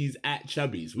and he's at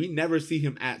Chubby's. We never see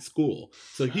him at school.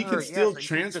 So he can still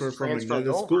transfer from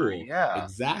another school. Yeah.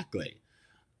 Exactly.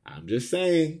 I'm just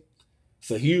saying.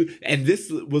 So and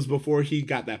this was before he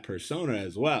got that persona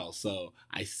as well. So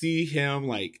I see him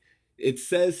like, it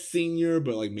says senior,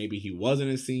 but like maybe he wasn't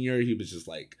a senior. He was just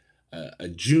like a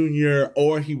junior,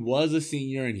 or he was a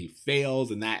senior and he fails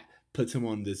and that puts him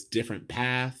on this different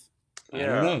path. I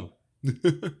don't know.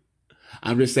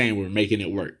 I'm just saying we're making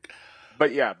it work.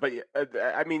 But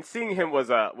I mean, seeing him was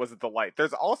a delight.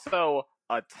 There's also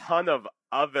a ton of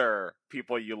other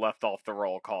people you left off the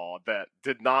roll call that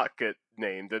did not get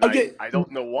named, and I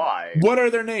don't know why. What are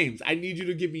their names? I need you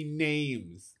to give me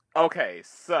names. Okay,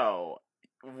 so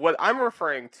what I'm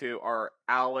referring to are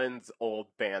Alan's old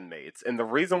bandmates, and the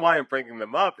reason why I'm bringing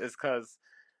them up is because,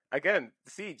 again,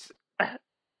 Siege,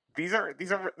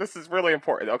 this is really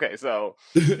important. Okay, so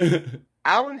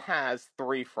Alan has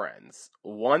 3 friends.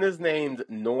 One is named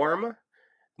Norm,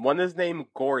 one is named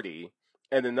Gordy,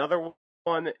 and another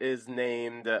one is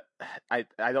named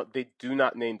they do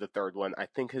not name the third one. I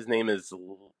think his name is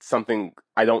something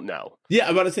I don't know. Yeah,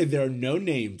 I'm about to say there are no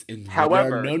names in However,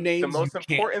 there are no names. The most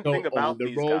important thing about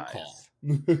these guys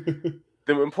the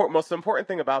most important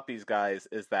thing about these guys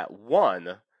is that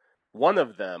one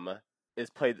of them is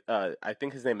played I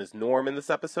think his name is Norm in this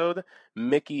episode.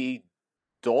 Mickey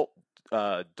Dolenz.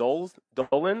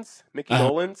 Mickey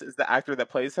Dolenz is the actor that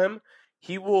plays him.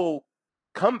 He will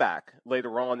come back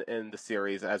later on in the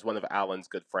series as one of Alan's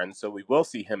good friends, so we will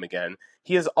see him again.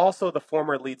 He is also the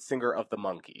former lead singer of the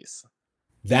Monkees.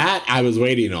 That I was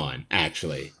waiting on,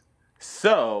 actually.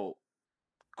 So,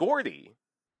 Gordy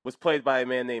was played by a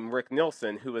man named Rick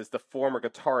Nielsen, who is the former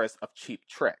guitarist of Cheap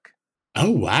Trick.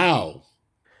 Oh, wow.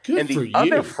 Good and for the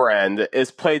other friend is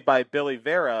played by Billy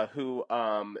Vera, who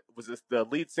was the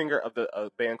lead singer of a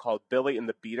band called Billy and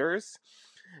the Beaters.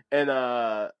 And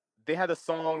they had a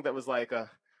song that was like,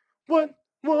 what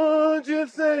would you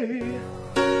say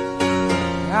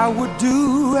I would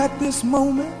do at this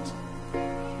moment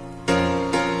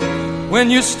when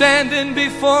you're standing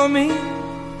before me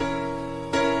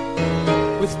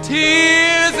with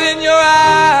tears in your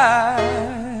eyes?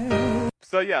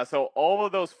 So all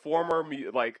of those former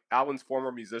Alan's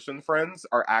former musician friends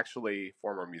are actually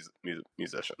former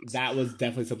musicians. That was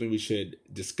definitely something we should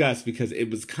discuss because it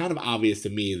was kind of obvious to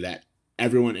me that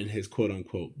everyone in his quote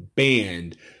unquote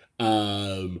band,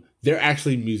 they're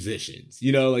actually musicians.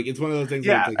 You know, like it's one of those things.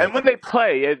 Yeah, like, and when they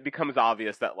play, it becomes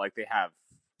obvious that like they have.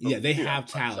 They have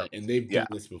talent and they've done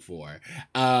this before.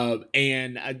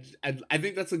 And I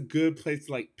think that's a good place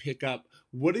to like pick up.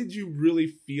 What did you really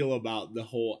feel about the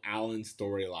whole Alan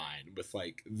storyline with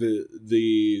like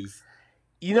these?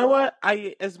 You know what?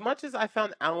 As much as I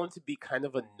found Alan to be kind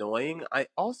of annoying, I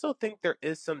also think there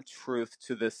is some truth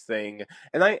to this thing,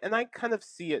 and I kind of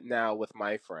see it now with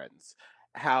my friends.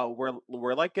 How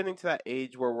we're like getting to that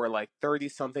age where we're like 30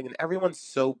 something and everyone's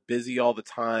so busy all the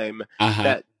time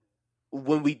that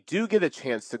when we do get a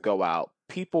chance to go out,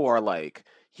 people are like,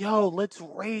 yo, let's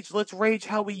rage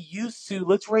how we used to.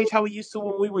 Let's rage how we used to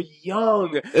when we were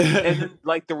young. And then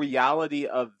like the reality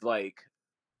of like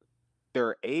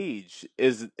their age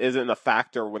isn't a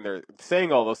factor when they're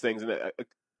saying all those things, and it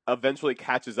eventually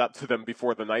catches up to them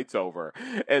before the night's over.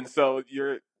 And so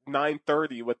you're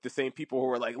 9:30 with the same people who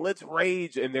are like, let's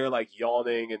rage, and they're like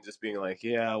yawning and just being like,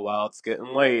 yeah, well, it's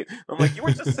getting late. I'm like, you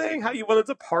were just saying how you wanted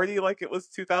to party like it was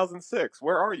 2006.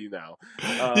 Where are you now?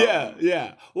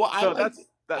 Yeah. Well, so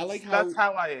that's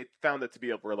how I found it to be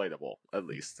relatable, at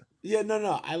least. Yeah,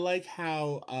 no. I like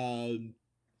how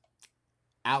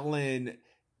Alan,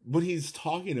 when he's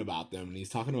talking about them and he's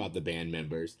talking about the band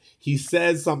members, he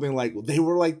says something like, they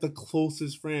were like the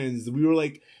closest friends. We were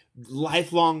like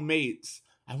lifelong mates.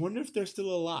 I wonder if they're still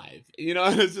alive. You know,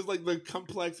 it's just like the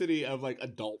complexity of like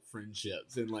adult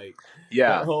friendships and like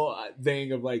that whole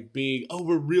thing of like being,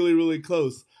 we're really, really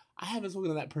close. I haven't spoken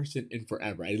to that person in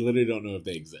forever. I literally don't know if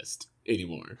they exist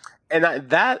anymore. And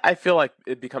I feel like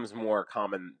it becomes more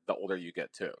common the older you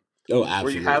get too. Oh, absolutely.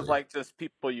 Where you have like just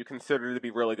people you consider to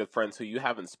be really good friends who you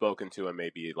haven't spoken to in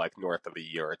maybe like north of a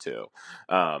year or two.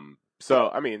 So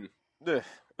I mean,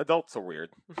 adults are weird.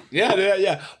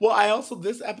 Yeah. Well, I also,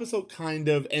 this episode kind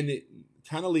of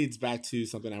leads back to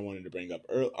something I wanted to bring up,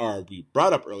 or we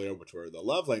brought up earlier, which were the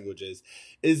love languages,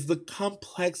 is the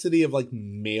complexity of like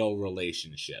male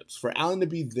relationships. For Alan to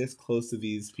be this close to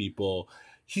these people,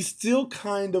 he's still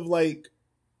kind of like,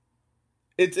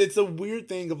 it's a weird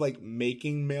thing of like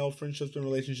making male friendships and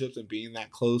relationships and being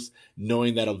that close,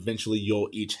 knowing that eventually you'll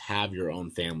each have your own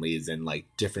families and like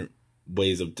different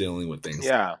ways of dealing with things.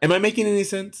 Yeah. Am I making any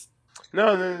sense?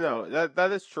 No.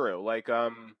 That is true. Like,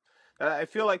 I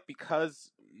feel like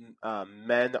because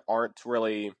men aren't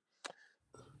really,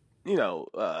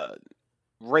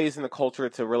 raised in the culture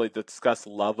to really discuss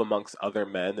love amongst other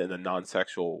men in a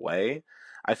non-sexual way,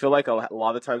 I feel like a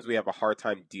lot of times we have a hard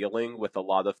time dealing with a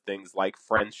lot of things like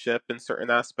friendship in certain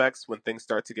aspects when things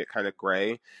start to get kind of gray,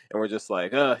 and we're just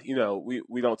like,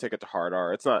 we don't take it to heart,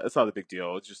 or it's not a big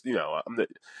deal. It's just,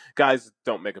 guys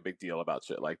don't make a big deal about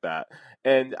shit like that.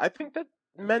 And I think that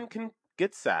men can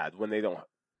get sad when they don't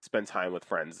spend time with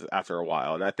friends after a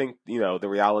while. And I think, the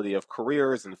reality of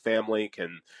careers and family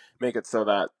can make it so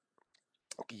that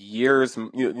years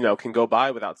can go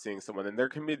by without seeing someone, and there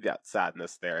can be that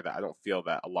sadness there that I don't feel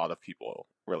that a lot of people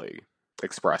really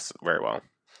express very well.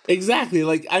 Exactly.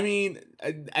 Like, I mean,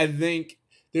 I think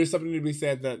there's something to be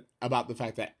said about the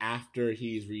fact that after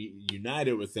he's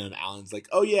reunited with them, Alan's like,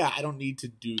 oh yeah, I don't need to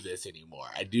do this anymore.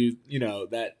 I do,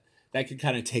 that can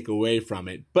kind of take away from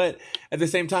it. But at the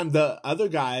same time, the other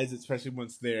guys, especially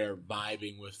once they're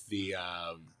vibing with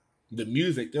the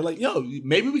music, they're like, yo,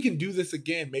 maybe we can do this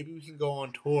again. Maybe we can go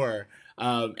on tour.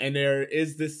 And there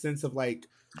is this sense of like,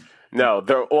 no,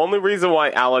 the only reason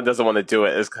why Alan doesn't want to do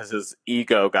it is because his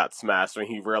ego got smashed when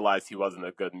he realized he wasn't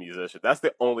a good musician. That's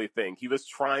the only thing. He was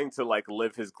trying to like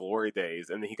live his glory days,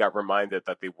 and then he got reminded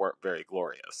that they weren't very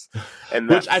glorious. And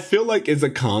which I feel like is a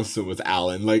constant with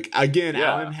Alan. Like, again,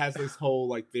 Alan has this whole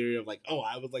like theory of like,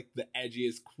 I was like the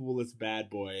edgiest, coolest bad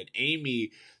boy. And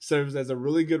Amy serves as a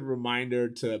really good reminder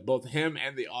to both him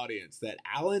and the audience that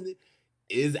Alan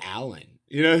is Alan.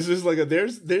 It's just like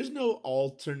there's no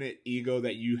alternate ego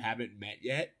that you haven't met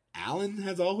yet. Alan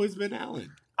has always been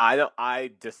Alan.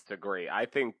 I disagree. I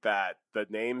think that the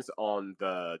names on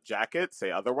the jacket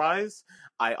say otherwise.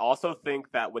 I also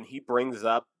think that when he brings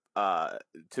up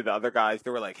to the other guys,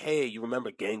 they were like, hey, you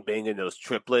remember gangbanging those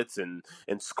triplets in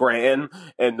Scranton?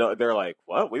 And they're like,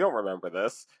 what? We don't remember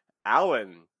this.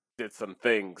 Alan did some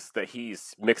things that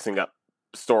he's mixing up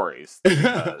stories.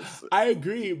 I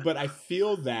agree, but I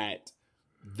feel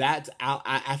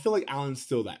I feel like Alan's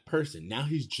still that person. Now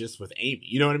he's just with Amy.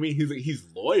 You know what I mean? He's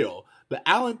loyal. But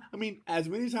Alan, I mean, as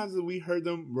many times as we heard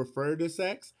them refer to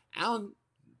sex, Alan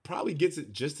probably gets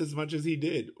it just as much as he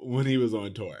did when he was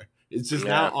on tour. It's just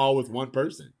now all with one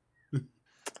person.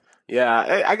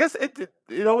 Yeah, I guess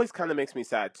it always kind of makes me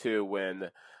sad too when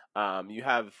you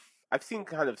have I've seen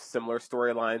kind of similar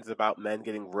storylines about men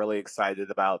getting really excited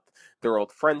about their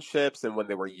old friendships and when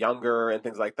they were younger and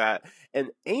things like that. And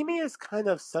Amy is kind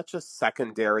of such a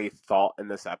secondary thought in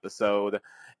this episode,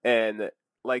 and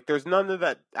like there's none of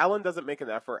that. Alan doesn't make an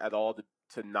effort at all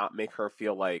to not make her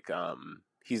feel like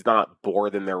he's not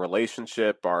bored in their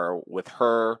relationship or with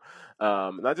her.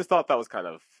 And I just thought that was kind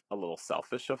of a little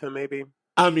selfish of him, maybe.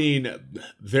 I mean,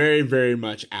 very, very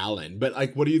much Alan. But,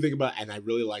 like, what do you think about... And I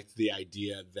really liked the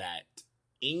idea that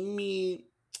Amy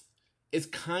is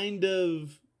kind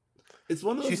of... It's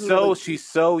one of those... She's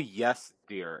so yes,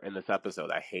 dear, in this episode.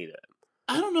 I hate it.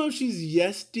 I don't know if she's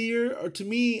yes, dear. Or to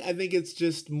me, I think it's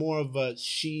just more of a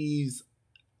she's...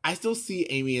 I still see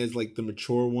Amy as like the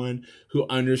mature one who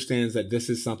understands that this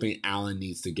is something Alan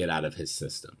needs to get out of his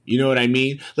system. You know what I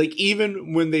mean? Like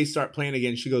even when they start playing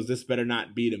again, she goes, "This better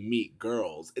not be to meet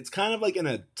girls." It's kind of like in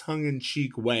a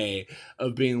tongue-in-cheek way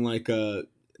of being like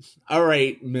all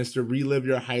right, mister, relive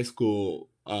your high school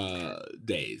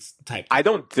days type. I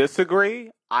don't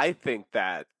disagree. I think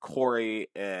that Corey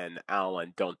and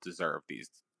Alan don't deserve these.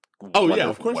 Oh yeah,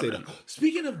 of course they don't.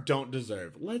 Speaking of don't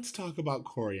deserve, let's talk about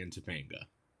Corey and Topanga.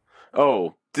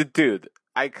 Oh, dude,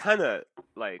 I kind of,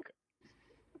 like,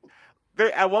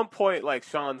 at one point, like,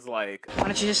 Sean's like... Why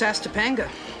don't you just ask Topanga?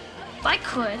 I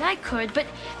could, but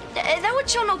that would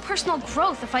show no personal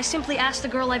growth if I simply asked the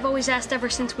girl I've always asked ever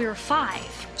since we were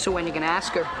 5. So when you gonna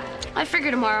ask her? I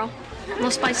figure tomorrow.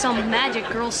 Unless by some magic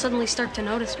girls suddenly start to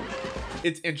notice me.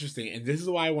 It's interesting, and this is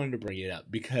why I wanted to bring it up,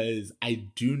 because I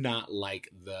do not like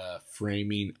the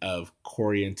framing of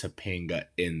Corey and Topanga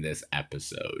in this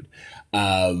episode.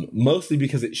 Mostly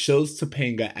because it shows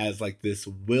Topanga as like this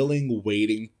willing,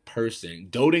 waiting person,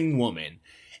 doting woman,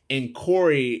 and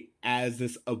Corey as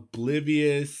this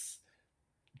oblivious,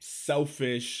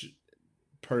 selfish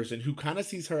person who kind of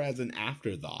sees her as an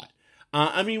afterthought.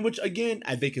 I mean, which again,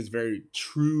 I think is very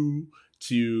true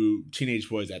to teenage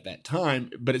boys at that time,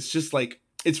 but it's just like,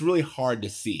 it's really hard to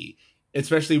see,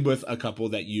 especially with a couple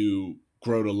that you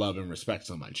grow to love and respect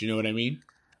so much. You know what I mean?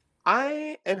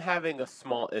 I am having a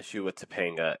small issue with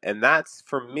Topanga, and that's,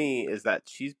 for me, is that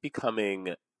she's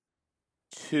becoming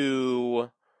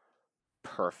too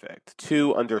perfect,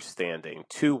 too understanding,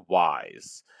 too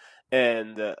wise.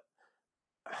 And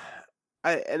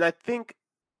I think...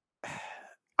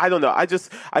 I don't know.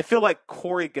 I feel like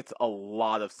Corey gets a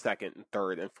lot of second and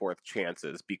third and fourth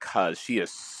chances because she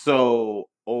is so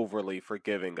overly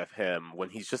forgiving of him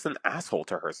when he's just an asshole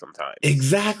to her sometimes.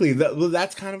 Exactly.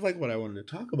 That's kind of like what I wanted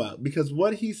to talk about, because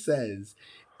what he says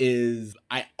is,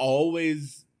 I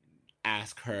always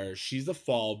ask her, she's a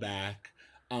fallback,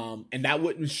 and that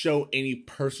wouldn't show any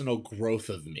personal growth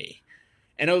of me.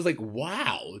 And I was like,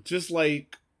 wow, just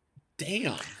like,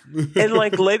 damn. And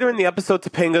like later in the episode,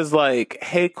 Topanga's like,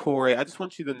 "Hey Corey, I just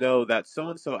want you to know that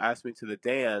so-and-so asked me to the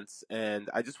dance, and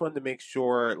I just wanted to make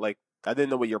sure, like, I didn't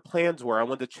know what your plans were. I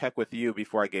wanted to check with you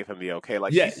before I gave him the okay."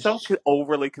 Like, she's so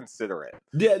overly considerate.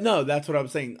 Yeah, no, that's what I'm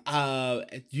saying.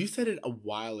 You said it a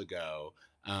while ago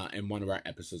in one of our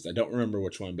episodes. I don't remember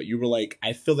which one, but you were like,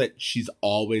 I feel that she's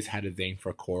always had a thing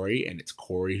for Corey, and it's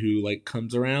Corey who like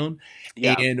comes around.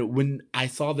 Yeah. And when I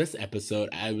saw this episode,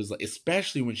 I was like,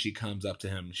 especially when she comes up to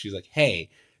him, she's like, "Hey,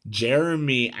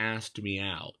 Jeremy asked me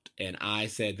out, and I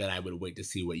said that I would wait to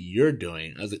see what you're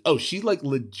doing." I was like, oh, she like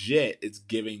legit is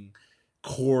giving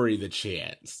Corey the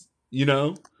chance. You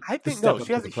know, I think no,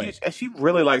 she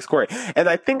really likes Corey, and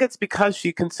I think it's because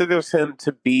she considers him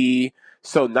to be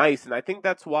so nice, and I think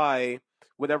that's why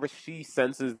whenever she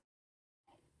senses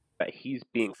that he's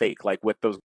being fake, like with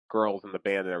those girls in the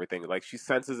band and everything, like she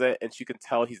senses it and she can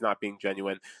tell he's not being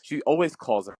genuine, she always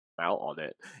calls him out on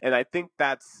it. And I think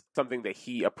that's something that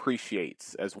he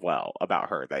appreciates as well about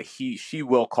her, that she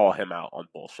will call him out on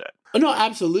bullshit. No,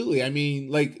 absolutely. I mean,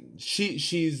 like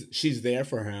she's there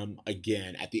for him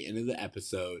again at the end of the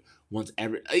episode.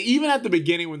 Even at the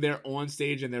beginning when they're on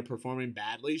stage and they're performing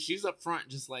badly, she's up front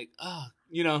just like, oh,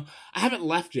 you know, I haven't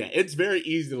left yet. It's very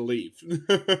easy to leave.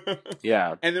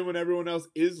 Yeah. And then when everyone else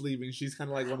is leaving, she's kind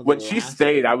of like one of the when she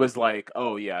stayed, I was like,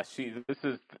 oh yeah,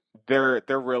 they're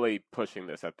really pushing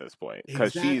this at this point,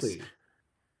 because exactly.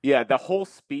 The whole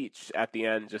speech at the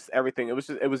end, just everything,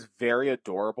 it was very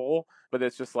adorable, but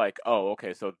it's just like, oh,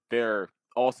 okay, so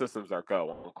all systems are go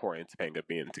on Corey and Topanga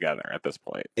being together at this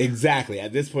point. Exactly.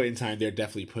 At this point in time, they're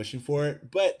definitely pushing for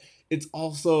it, but it's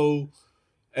also,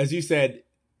 as you said,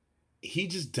 he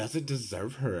just doesn't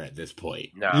deserve her at this point.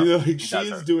 No, you know, he she is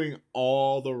doesn't. doing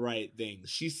all the right things.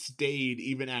 She stayed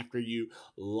even after you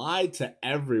lied to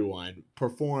everyone,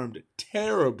 performed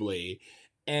terribly,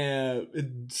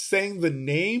 and sang the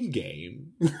name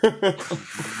game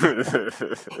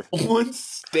on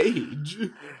stage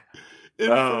in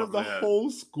front of the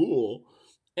whole school.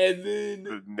 And then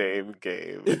the name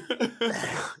game.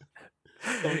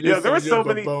 There were so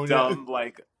many dumb,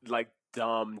 like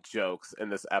dumb jokes in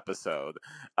this episode,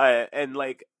 and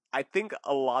like I think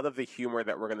a lot of the humor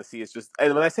that we're gonna see is just,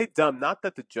 and when I say dumb, not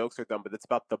that the jokes are dumb, but it's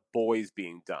about the boys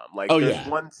being dumb. Like, there's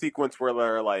one sequence where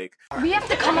they're like, "We have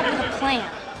to come up with a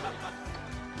plan."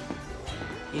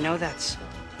 You know, that's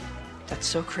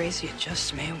so crazy. It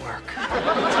just may work.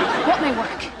 What may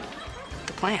work?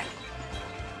 The plan.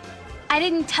 I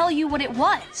didn't tell you what it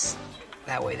was.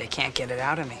 That way they can't get it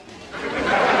out of me.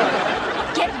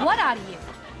 Get what out of you?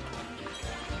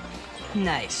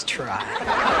 Nice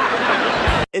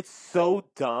try. It's so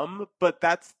dumb, but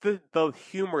that's the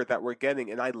humor that we're getting,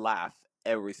 and I laugh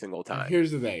every single time.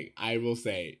 Here's the thing. I will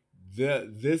say,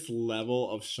 this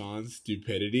level of Sean's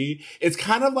stupidity, it's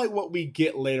kind of like what we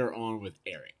get later on with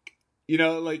Eric. You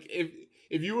know, like if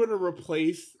you were to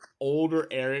replace older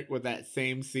Eric with that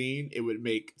same scene, it would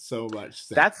make so much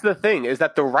sense. That's the thing, is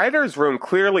that the writer's room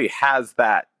clearly has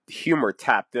that humor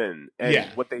tapped in. And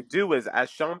what they do is, as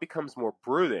Sean becomes more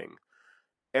brooding,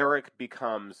 Eric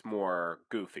becomes more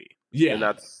goofy. Yeah. And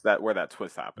that's where that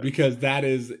twist happens. Because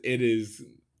it is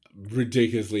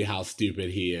ridiculously how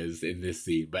stupid he is in this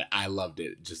scene, but I loved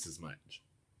it just as much.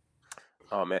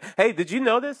 Oh man. Hey, did you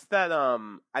notice that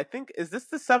I think, is this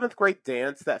the 7th grade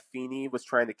dance that Feeney was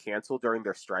trying to cancel during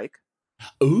their strike?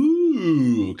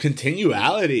 Ooh,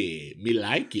 continuality. Me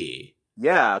like it.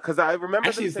 Yeah, because I remember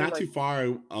actually it's not too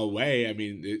far away. I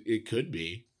mean, it could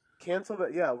be. Cancel we're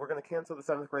going to cancel the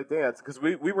 7th grade dance, because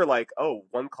we were like, oh,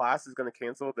 one class is going to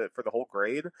cancel it for the whole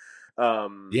grade.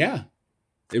 Yeah.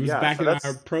 It was back in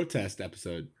our protest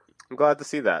episode. I'm glad to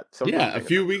see that. A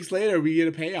few weeks later, we get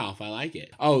a payoff. I like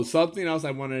it. Oh, something else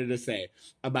I wanted to say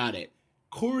about it.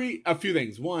 Corey, a few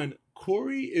things. One,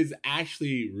 Corey is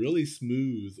actually really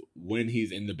smooth when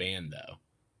he's in the band, though.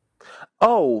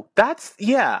 Oh,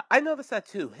 I noticed that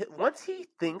too. Once he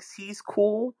thinks he's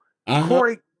cool,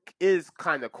 Corey is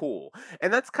kind of cool.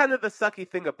 And that's kind of the sucky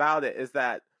thing about it, is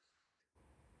that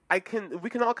we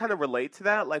can all kind of relate to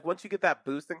that. Like, once you get that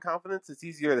boost in confidence, it's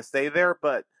easier to stay there.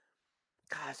 But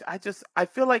gosh, I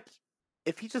feel like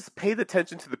if he just paid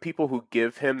attention to the people who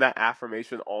give him that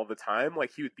affirmation all the time,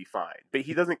 like, he would be fine. But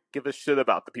he doesn't give a shit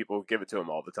about the people who give it to him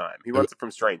all the time. He wants it from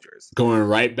strangers. Going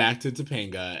right back to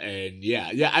Topanga. And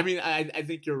yeah. I mean, I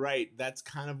think you're right. That's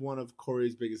kind of one of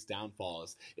Corey's biggest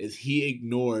downfalls, is he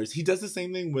does the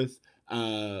same thing with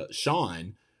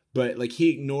Sean, but like, he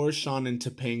ignores Sean and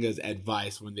Topanga's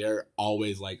advice when they're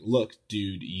always like, look,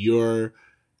 dude,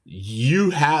 you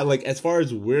have, like, as far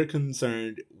as we're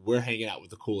concerned, we're hanging out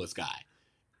with the coolest guy.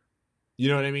 You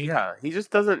know what I mean? Yeah, he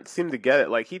just doesn't seem to get it.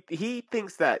 Like, he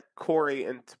thinks that Corey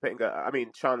and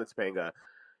Sean and Topanga,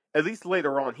 at least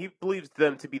later on, he believes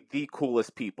them to be the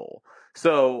coolest people.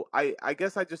 So I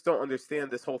guess I just don't understand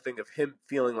this whole thing of him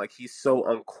feeling like he's so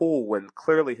uncool when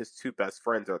clearly his two best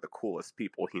friends are the coolest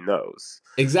people he knows.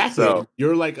 Exactly. So,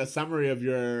 you're like a summary of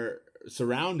your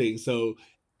surroundings. So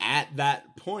at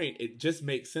that point, it just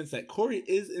makes sense that Corey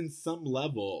is, in some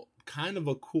level, kind of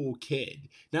a cool kid.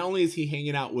 Not only is he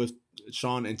hanging out with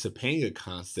Sean and Topanga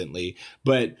constantly,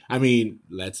 but I mean,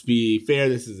 let's be fair,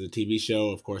 this is a TV show,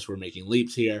 of course we're making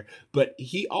leaps here, but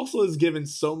he also is given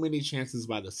so many chances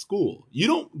by the school. You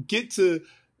don't get to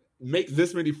make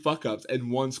this many fuck ups in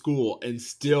one school and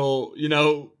still,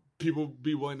 people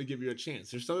be willing to give you a chance.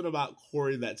 There's something about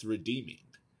Corey that's redeeming.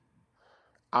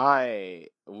 I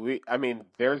mean,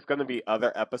 there's going to be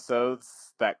other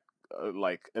episodes that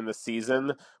like in the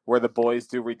season where the boys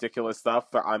do ridiculous stuff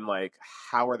that I'm like,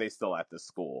 how are they still at this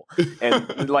school?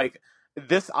 And like,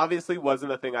 this obviously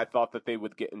wasn't a thing I thought that they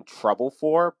would get in trouble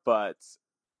for, but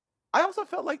I also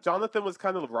felt like Jonathan was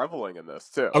kind of reveling in this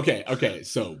too. Okay.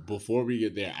 So before we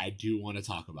get there, I do want to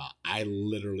talk about, I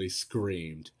literally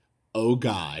screamed, oh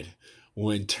God,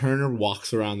 when Turner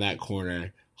walks around that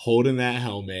corner holding that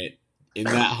helmet in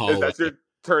that hallway. That's your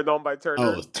turned on by Turner?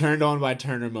 Oh, turned on by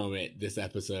Turner moment this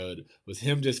episode was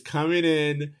him just coming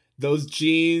in, those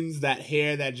jeans, that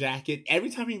hair, that jacket,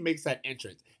 every time he makes that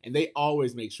entrance. And they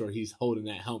always make sure he's holding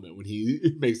that helmet when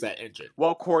he makes that entrance.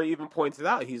 Well, Corey even points it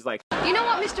out. He's like, you know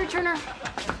what, Mr. Turner?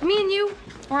 Me and you,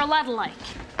 we're a lot alike.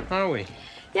 Are we?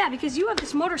 Yeah, because you have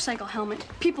this motorcycle helmet.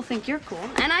 People think you're cool.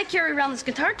 And I carry around this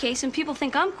guitar case and people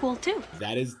think I'm cool too.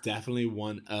 That is definitely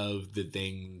one of the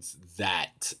things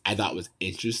that I thought was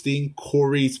interesting.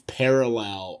 Corey's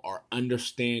parallel or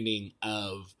understanding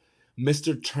of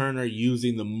Mr. Turner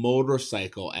using the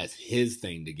motorcycle as his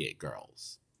thing to get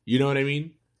girls. You know what I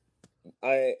mean?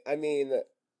 I mean,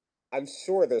 I'm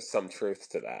sure there's some truth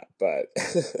to that, but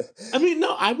I mean,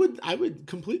 no, I would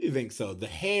completely think so. The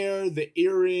hair, the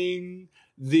earring,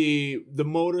 the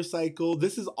motorcycle,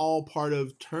 this is all part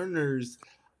of Turner's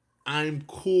I'm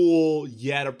cool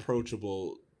yet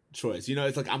approachable choice. You know,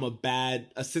 it's like I'm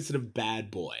a sensitive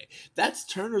bad boy. That's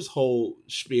Turner's whole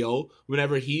spiel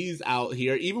whenever he's out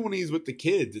here, even when he's with the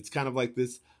kids. It's kind of like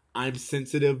this I'm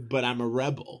sensitive but I'm a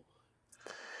rebel.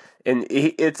 And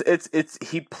he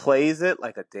plays it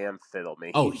like a damn fiddle,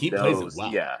 man. He plays it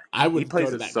well. Yeah, I would go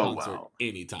to that concert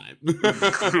anytime.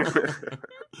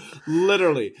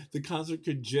 Literally, the concert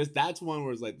could that's one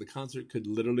where it's like the concert could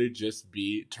literally just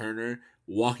be Turner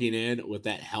walking in with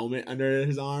that helmet under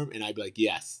his arm, and I'd be like,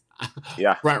 yes,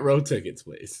 yeah, front row tickets,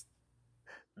 please.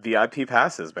 VIP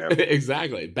passes, man.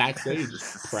 Exactly, backstage,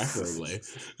 preferably.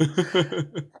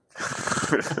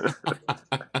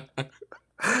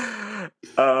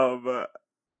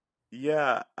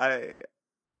 Yeah, I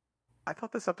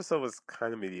thought this episode was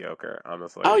kind of mediocre,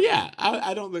 honestly. Oh yeah,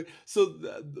 I don't think so.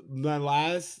 My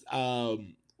last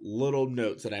little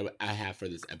notes that I have for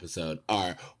this episode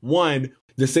are: one,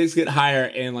 the stakes get higher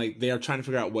and like they are trying to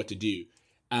figure out what to do.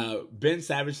 Ben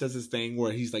Savage does this thing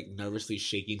where he's like nervously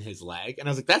shaking his leg, and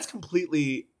I was like, that's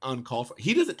completely uncalled for.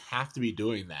 He doesn't have to be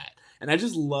doing that, and I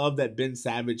just love that Ben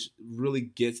Savage really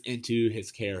gets into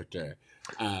his character.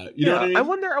 You know what I mean? I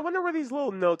wonder where these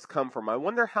little notes come from. I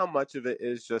wonder how much of it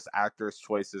is just actors'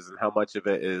 choices and how much of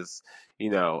it is, you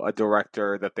know, a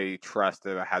director that they trust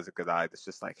that has a good eye that's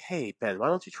just like, hey, Ben, why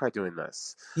don't you try doing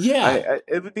this? Yeah.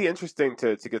 It would be interesting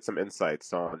to get some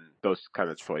insights on those kind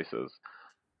of choices.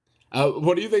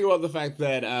 What do you think about the fact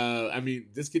that, I mean,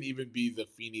 this could even be the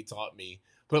Feeney taught me,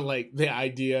 but like the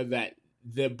idea that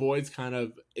the boys kind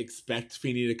of expect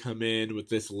Feeney to come in with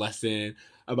this lesson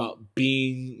about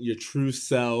being your true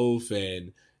self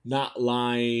and not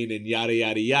lying and yada,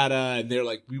 yada, yada. And they're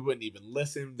like, we wouldn't even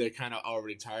listen. They're kind of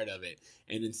already tired of it.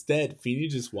 And instead, Feeney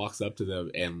just walks up to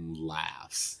them and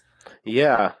laughs.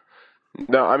 Yeah.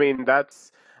 No, I mean,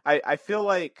 I feel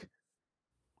like,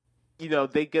 you know,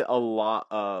 they get a lot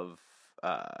of,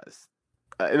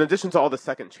 in addition to all the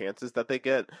second chances that they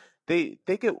get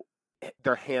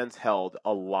their hands held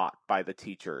a lot by the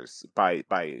teachers, by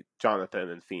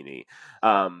Jonathan and Feeney,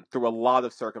 through a lot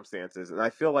of circumstances. And I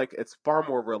feel like it's far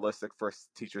more realistic for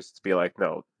teachers to be like,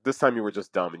 no, this time you were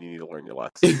just dumb and you need to learn your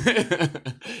lesson.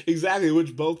 Exactly,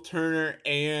 which both Turner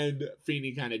and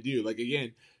Feeney kind of do. Like,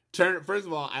 again, Turner, first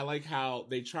of all, I like how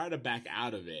they try to back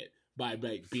out of it by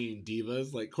like being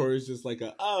divas. Like, Corey's just like,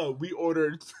 we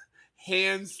ordered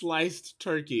hand-sliced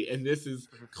turkey, and this is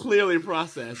clearly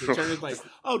processed. And Turner's like,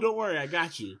 oh, don't worry, I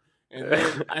got you. And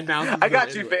then I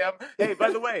got you, fam. Hey,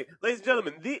 by the way, ladies and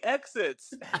gentlemen, the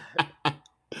exits.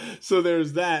 So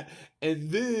there's that. And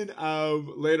then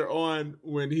later on,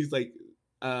 when he's like,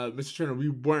 Mr. Turner, we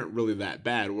weren't really that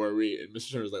bad, were we? And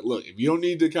Mr. Turner's like, look, if you don't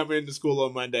need to come into school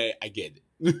on Monday, I get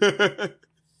it.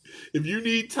 If you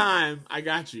need time, I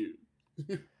got you.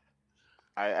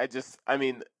 I just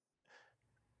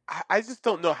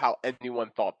don't know how anyone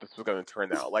thought this was going to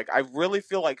turn out. Like, I really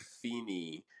feel like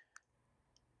Feeney,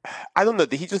 I don't know,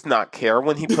 did he just not care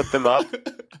when he put them up?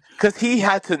 Because he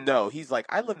had to know. He's like,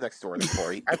 I live next door to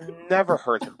Corey. I've never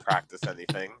heard him practice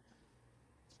anything.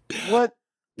 What?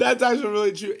 That's actually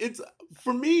really true.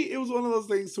 For me, it was one of those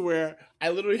things to where I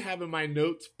literally have in my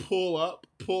notes, pull up.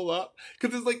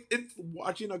 Because it's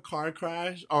watching a car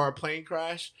crash or a plane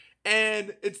crash.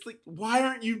 And it's like, why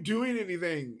aren't you doing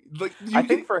anything? Like, I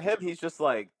think for him, he's just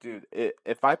like, dude,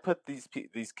 if I put these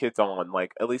kids on,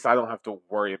 like, at least I don't have to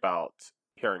worry about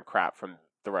hearing crap from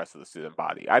the rest of the student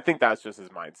body. I think that's just his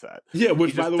mindset. Yeah,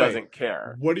 which, he just by the way, doesn't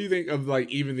care. What do you think of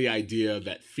like even the idea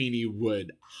that Feeney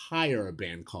would hire a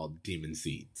band called Demon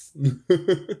Seeds?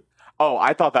 Oh,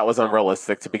 I thought that was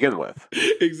unrealistic to begin with.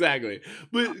 Exactly.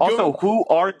 But also, who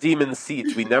are Demon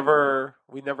Seeds? We never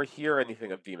hear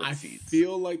anything of Demon Seeds. I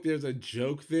feel like there's a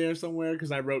joke there somewhere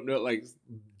because I wrote note like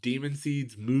Demon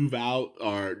Seeds move out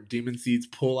or Demon Seeds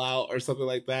pull out or something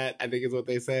like that, I think is what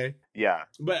they say. Yeah.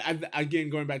 But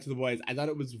again, going back to the boys, I thought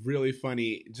it was really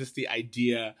funny just the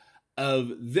idea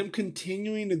of them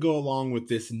continuing to go along with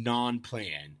this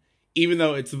non-plan, even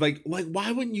though it's like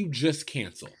why wouldn't you just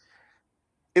cancel?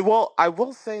 Well, I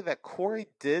will say that Corey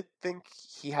did think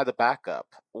he had a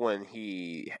backup when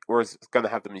he was going to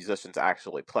have the musicians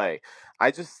actually play.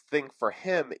 I just think for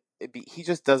him, he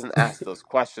just doesn't ask those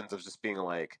questions of just being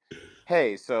like,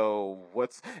 "Hey, so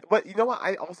what's?" But you know what?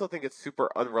 I also think it's super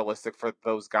unrealistic for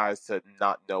those guys to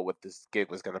not know what this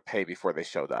gig was going to pay before they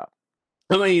showed up.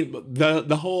 I mean,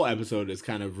 the whole episode is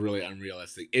kind of really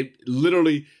unrealistic. It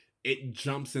literally it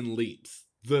jumps and leaps.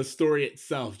 The story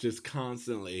itself just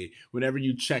constantly, whenever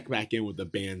you check back in with the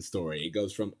band story, it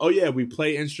goes from, oh yeah, we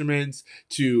play instruments,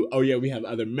 to, oh yeah, we have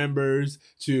other members,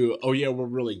 to, oh yeah, we're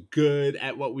really good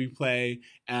at what we play,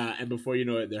 and before you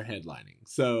know it, they're headlining.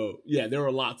 So yeah, there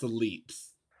were lots of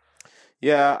leaps.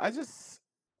 Yeah, I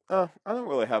don't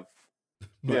really have.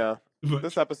 But,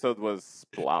 This episode was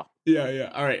blah.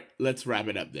 Yeah. All right, let's wrap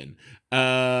it up then.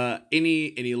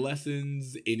 Any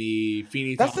lessons? Any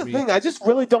Feeny? That's the thing. I just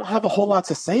really don't have a whole lot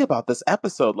to say about this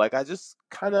episode. Like, I just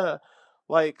kind of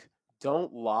like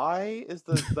don't lie is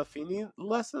the Feeny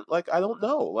lesson. Like, I don't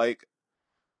know. Like,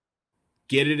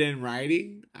 get it in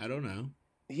writing. I don't know.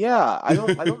 Yeah, I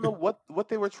don't know what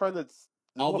they were trying to.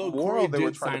 Although Corey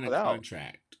did sign a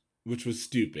contract, which was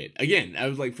stupid. Again, I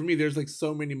was like, for me, there's like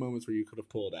so many moments where you could have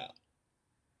pulled out.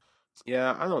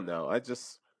 Yeah, I don't know. I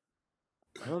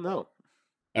don't know.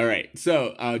 All right.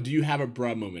 So, do you have a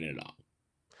bruh moment at all?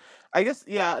 I guess,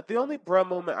 yeah, the only bruh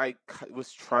moment I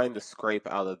was trying to scrape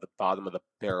out of the bottom of the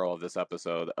barrel of this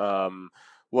episode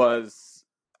was,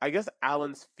 I guess,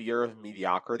 Alan's fear of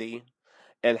mediocrity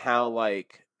and how,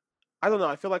 like, I don't know,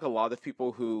 I feel like a lot of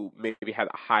people who maybe had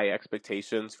high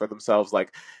expectations for themselves,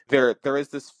 like, there is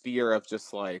this fear of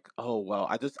just like, oh, well,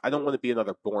 I don't want to be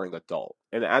another boring adult.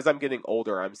 And as I'm getting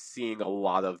older, I'm seeing a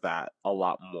lot of that, a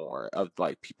lot more, of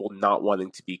like people not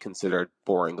wanting to be considered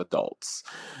boring adults.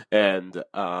 And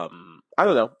I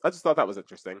don't know, I just thought that was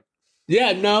interesting.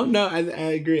 Yeah, no, I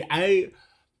agree. My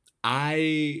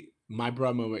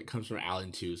bruh moment comes from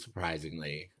Alan too,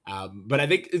 surprisingly. But I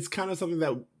think it's kind of something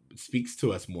that speaks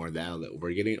to us more now that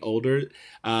we're getting older.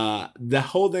 The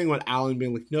whole thing with Alan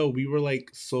being like, no, we were like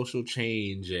social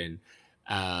change and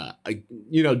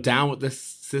down with the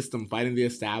system, fighting the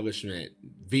establishment,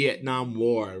 Vietnam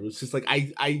War. It was just like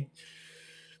I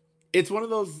it's one of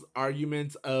those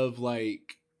arguments of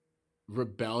like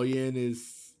rebellion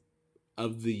is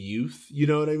of the youth, you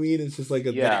know what I mean? It's just like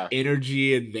that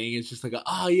energy and thing. It's just like,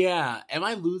 oh yeah, am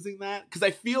I losing that? Because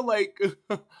I feel like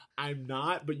I'm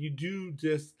not, but you do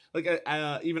just like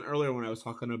even earlier when I was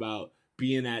talking about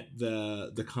being at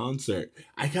the concert,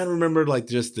 I kind of remember like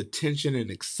just the tension and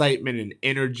excitement and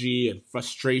energy and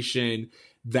frustration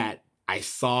that I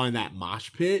saw in that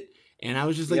mosh pit. And I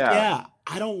was just like, yeah,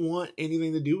 I don't want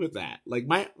anything to do with that. Like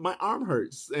my arm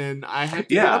hurts and I have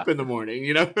to get up in the morning,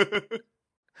 you know?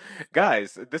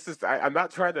 Guys, I'm not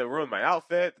trying to ruin my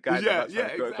outfit. Guys, I'm not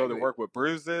trying to go to work with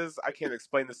bruises. I can't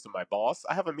explain this to my boss.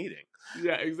 I have a meeting.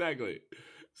 Yeah, exactly.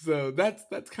 So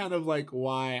that's kind of like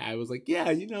why I was like,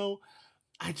 yeah,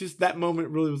 that moment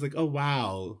really was like, oh,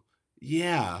 wow.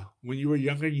 Yeah. When you were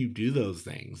younger, you do those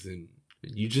things and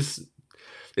you just,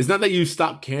 it's not that you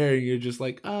stop caring. You're just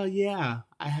like, oh yeah,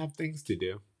 I have things to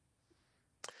do.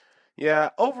 Yeah.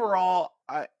 Overall,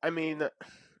 I mean,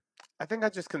 I think I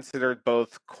just considered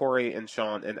both Corey and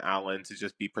Sean and Alan to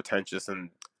just be pretentious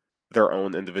in their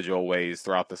own individual ways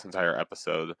throughout this entire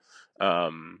episode.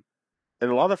 And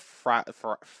a lot of,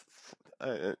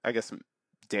 I guess,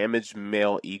 damaged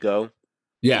male ego.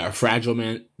 Yeah,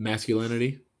 fragile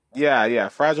masculinity. Yeah,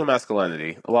 fragile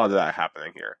masculinity. A lot of that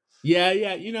happening here. Yeah,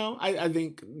 I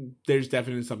think there's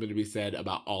definitely something to be said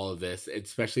about all of this,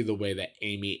 especially the way that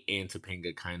Amy and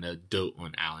Topanga kind of dote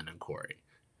on Alan and Corey.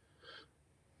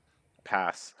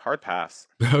 Pass. Hard pass.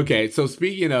 Okay, so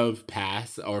speaking of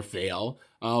pass or fail,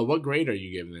 what grade are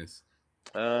you giving this?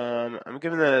 I'm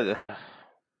giving it.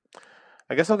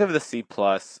 I guess I'll give it a C+.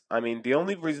 I mean, the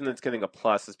only reason it's getting a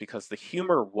plus is because the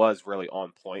humor was really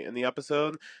on point in the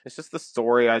episode. It's just the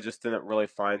story I just didn't really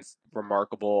find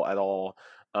remarkable at all.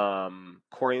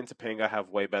 Corey and Topanga have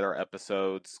way better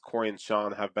episodes. Corey and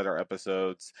Sean have better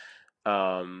episodes.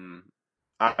 I'm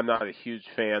not a huge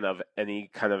fan of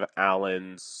any kind of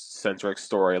Alan-centric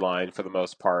storyline for the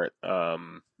most part.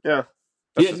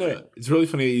 It's really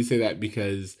funny that you say that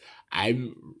because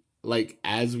I'm like,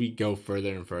 as we go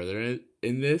further and further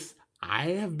in this, I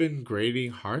have been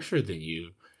grading harsher than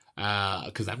you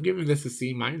because I'm giving this a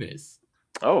C-.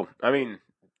 Oh, I mean,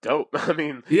 dope. I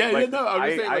mean,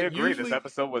 I agree. This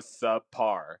episode was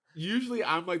subpar. Usually,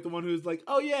 I'm like the one who's like,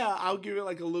 "Oh yeah, I'll give it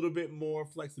like a little bit more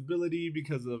flexibility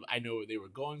because of I know what they were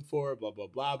going for." Blah blah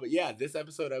blah. But yeah, this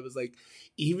episode, I was like,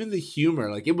 even the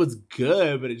humor, like it was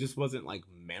good, but it just wasn't like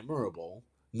memorable.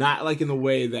 not like in the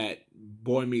way that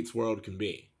Boy Meets World can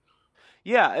be.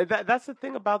 Yeah, that's the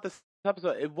thing about this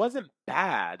episode. It wasn't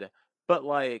bad, but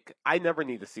like I never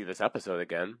need to see this episode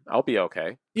again. I'll be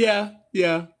okay. Yeah.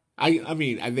 I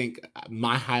mean, I think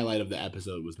my highlight of the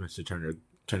episode was Mr. Turner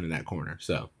turning that corner.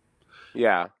 So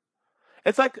yeah,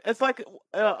 it's like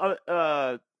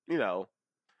you know,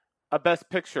 a Best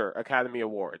Picture Academy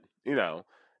Award. You know,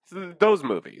 those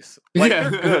movies like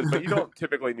they're good, but you don't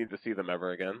typically need to see them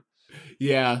ever again.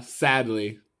 Yeah,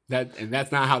 sadly.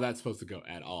 That's not how that's supposed to go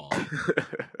at all.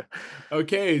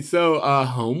 Okay, so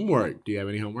homework. Do you have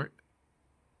any homework?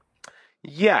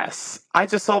 Yes, I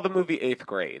just saw the movie 8th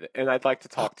Grade, and I'd like to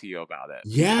talk to you about it.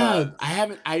 Yeah, I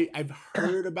haven't. I've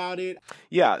heard about it.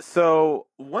 Yeah, so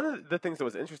one of the things that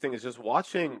was interesting is just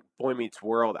watching Boy Meets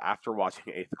World after watching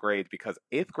 8th Grade, because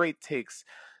 8th Grade takes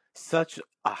such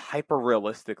a hyper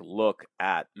realistic look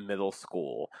at middle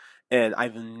school, and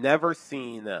I've never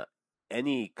seen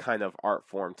any kind of art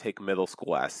form take middle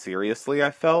school as seriously.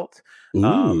 I felt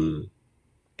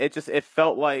it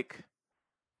felt like,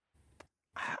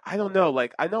 I don't know,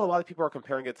 like I know a lot of people are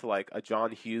comparing it to like a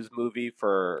John Hughes movie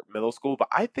for middle school, but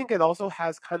I think it also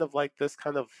has kind of like this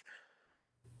kind of,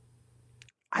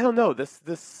 I don't know,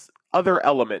 this other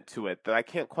element to it that I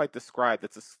can't quite describe,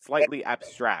 that's a slightly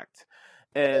abstract.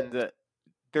 And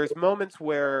there's moments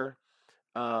where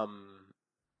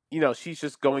she's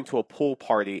just going to a pool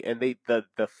party, and the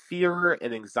fear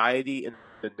and anxiety and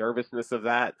the nervousness of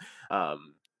that,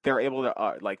 they're able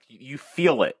to like you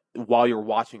feel it while you're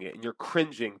watching it, and you're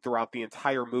cringing throughout the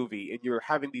entire movie, and you're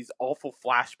having these awful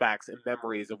flashbacks and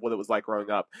memories of what it was like growing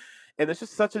up. And it's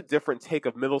just such a different take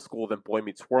of middle school than Boy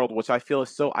Meets World, which I feel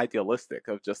is so idealistic,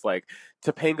 of just like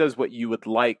Topanga is what you would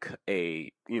like a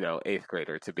 8th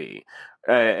grader to be,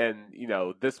 and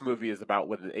this movie is about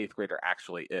what an 8th grader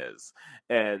actually is.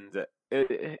 And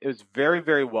it was very,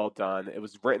 very well done. It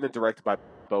was written and directed by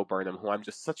Bo Burnham, who I'm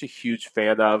just such a huge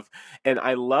fan of. And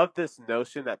I love this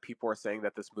notion that people are saying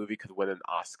that this movie could win an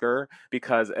Oscar,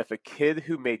 because if a kid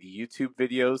who made YouTube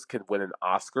videos can win an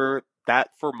Oscar,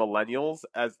 that for millennials,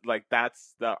 as like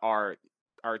that's our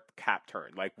cap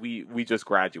turn. Like we just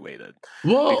graduated.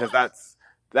 Whoa. Because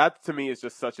that to me is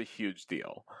just such a huge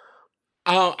deal.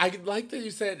 I like that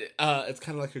you said it's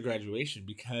kind of like a graduation,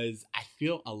 because I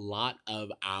feel a lot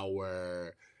of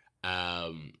our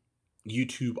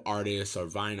YouTube artists or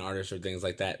Vine artists or things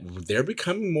like that, they're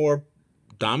becoming more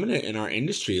dominant in our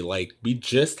industry. Like we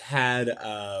just had,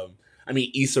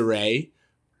 Issa Rae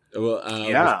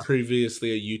was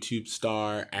previously a YouTube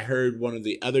star. I heard one of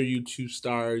the other YouTube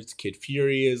stars, Kid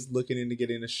Fury, is looking into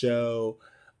getting a show.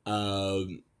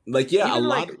 Even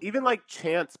like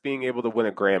Chance being able to win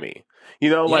a Grammy,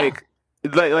 like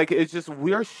it's just,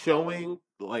 we're showing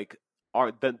like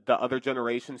the other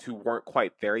generations who weren't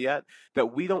quite there yet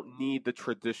that we don't need the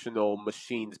traditional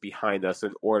machines behind us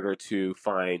in order to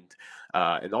find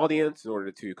an audience, in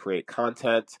order to create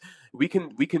content. We can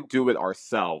do it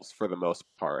ourselves for the most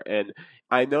part. And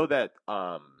I know that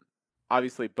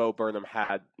obviously Bo Burnham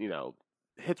had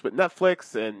hits with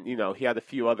Netflix, and he had a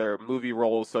few other movie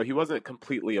roles, so he wasn't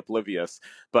completely oblivious,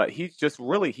 but he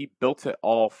built it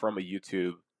all from a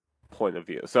YouTube point of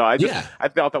view. So I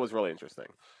thought that was really interesting.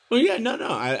 Well, yeah, no,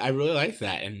 I really like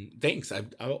that, and thanks.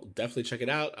 I'll definitely check it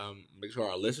out. Make sure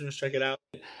our listeners check it out.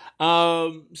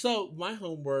 So my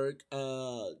homework,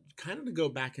 kind of to go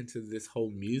back into this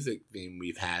whole music theme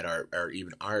we've had, or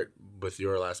even art with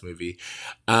your last movie.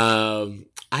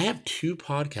 I have 2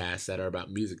 podcasts that are about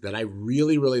music that I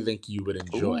really, really think you would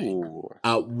enjoy.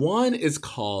 One is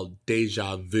called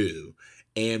Deja Vu.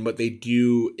 And what they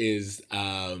do is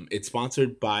it's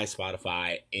sponsored by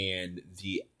Spotify, and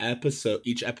each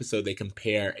episode they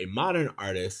compare a modern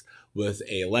artist with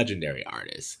a legendary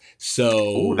artist.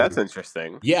 So that's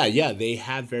interesting. Yeah, they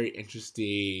have very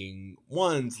interesting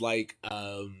ones, like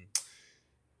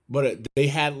they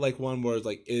had like one where it's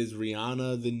like, is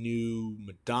Rihanna the new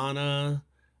Madonna?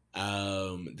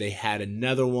 They had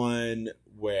another one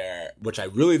which I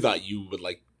really thought you would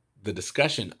like the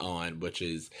discussion on, which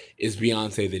is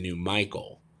Beyonce the new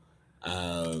Michael?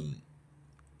 I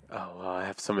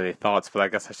have so many thoughts, but I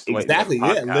guess I should wait. Exactly.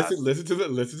 Yeah. Listen to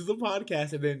the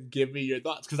podcast and then give me your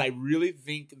thoughts, because I really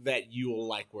think that you will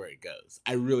like where it goes.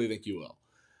 I really think you will.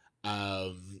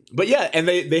 But yeah, and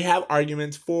they have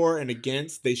arguments for and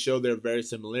against. They show their very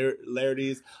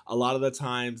similarities. A lot of the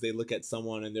times they look at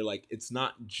someone and they're like, it's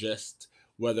not just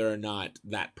whether or not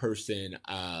that person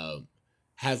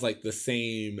has like the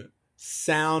same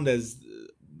sound as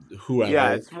whoever.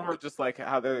 Yeah, it's more just like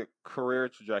how their career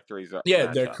trajectories are. Yeah,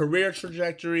 their career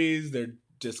trajectories, their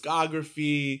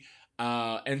discography,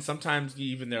 and sometimes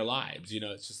even their lives.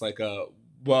 It's just like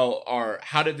well, or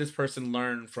how did this person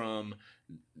learn from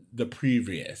the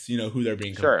previous, who they're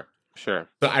being compared. Sure.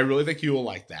 So I really think you will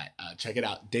like that. Check it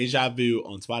out. Deja Vu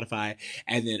on Spotify.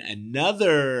 And then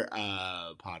another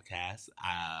podcast,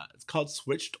 it's called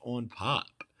Switched on Pop.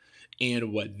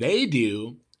 And what they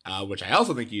do, which I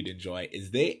also think you'd enjoy,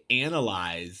 is they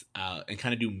analyze and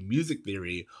kind of do music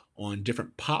theory on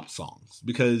different pop songs.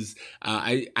 Because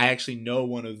I actually know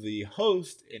one of the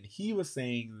hosts, and he was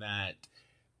saying that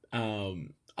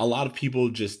a lot of people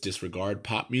just disregard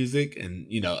pop music and,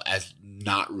 as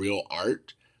not real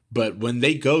art. But when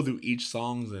they go through each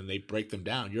songs and they break them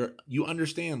down, you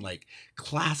understand like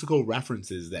classical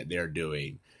references that they're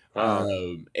doing,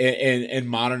 and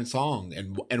modern song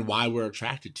and why we're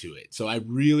attracted to it. So I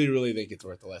really, really think it's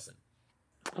worth a listen.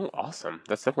 Oh, awesome!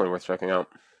 That's definitely worth checking out.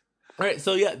 All right,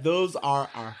 so yeah, those are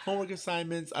our homework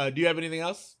assignments. Do you have anything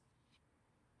else?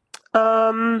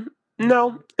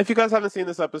 No. If you guys haven't seen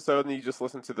this episode and you just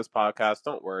listen to this podcast,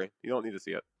 don't worry. You don't need to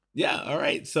see it. Yeah, all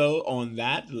right. So on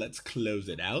that, let's close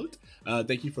it out.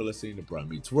 Thank you for listening to Bruh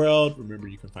Meets World. Remember,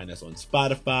 you can find us on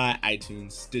Spotify,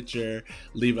 iTunes, Stitcher.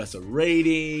 Leave us a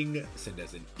rating, send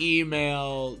us an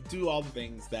email, do all the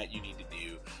things that you need to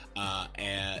do.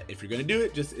 And if you're going to do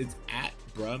it, it's at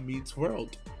Bruh Meets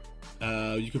World.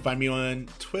 You can find me on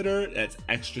Twitter. That's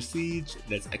Extra Siege.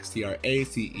 That's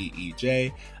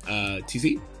XTRACEEJ.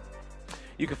 TC?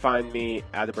 You can find me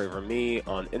at A Braver Me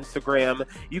on Instagram.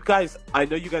 You guys, I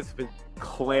know you guys have been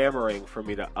clamoring for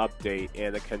me to update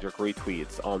Anna Kendrick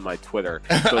retweets on my Twitter.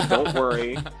 So don't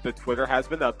worry, the Twitter has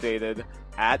been updated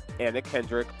at Anna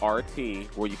Kendrick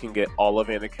RT, where you can get all of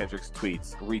Anna Kendrick's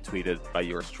tweets retweeted by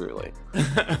yours truly.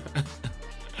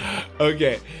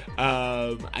 Okay,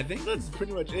 I think that's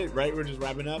pretty much it, right? We're just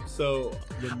wrapping up. So,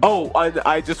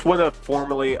 I just want to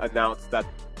formally announce that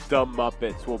the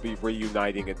Muppets will be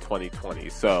reuniting in 2020.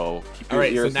 So keep your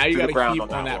ears so now you to the ground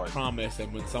keep on that one. promise.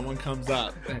 And when someone comes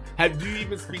up, do you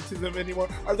even speak to them anymore?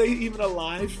 Are they even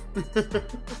alive?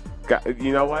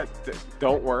 You know what?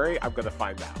 Don't worry, I'm gonna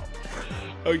find out.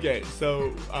 Okay, so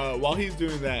while he's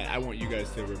doing that, I want you guys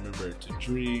to remember to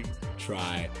dream,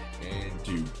 try, and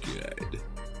do good.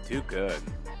 Do good.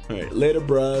 All right, later,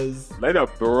 bruhs. Later,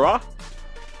 bruh.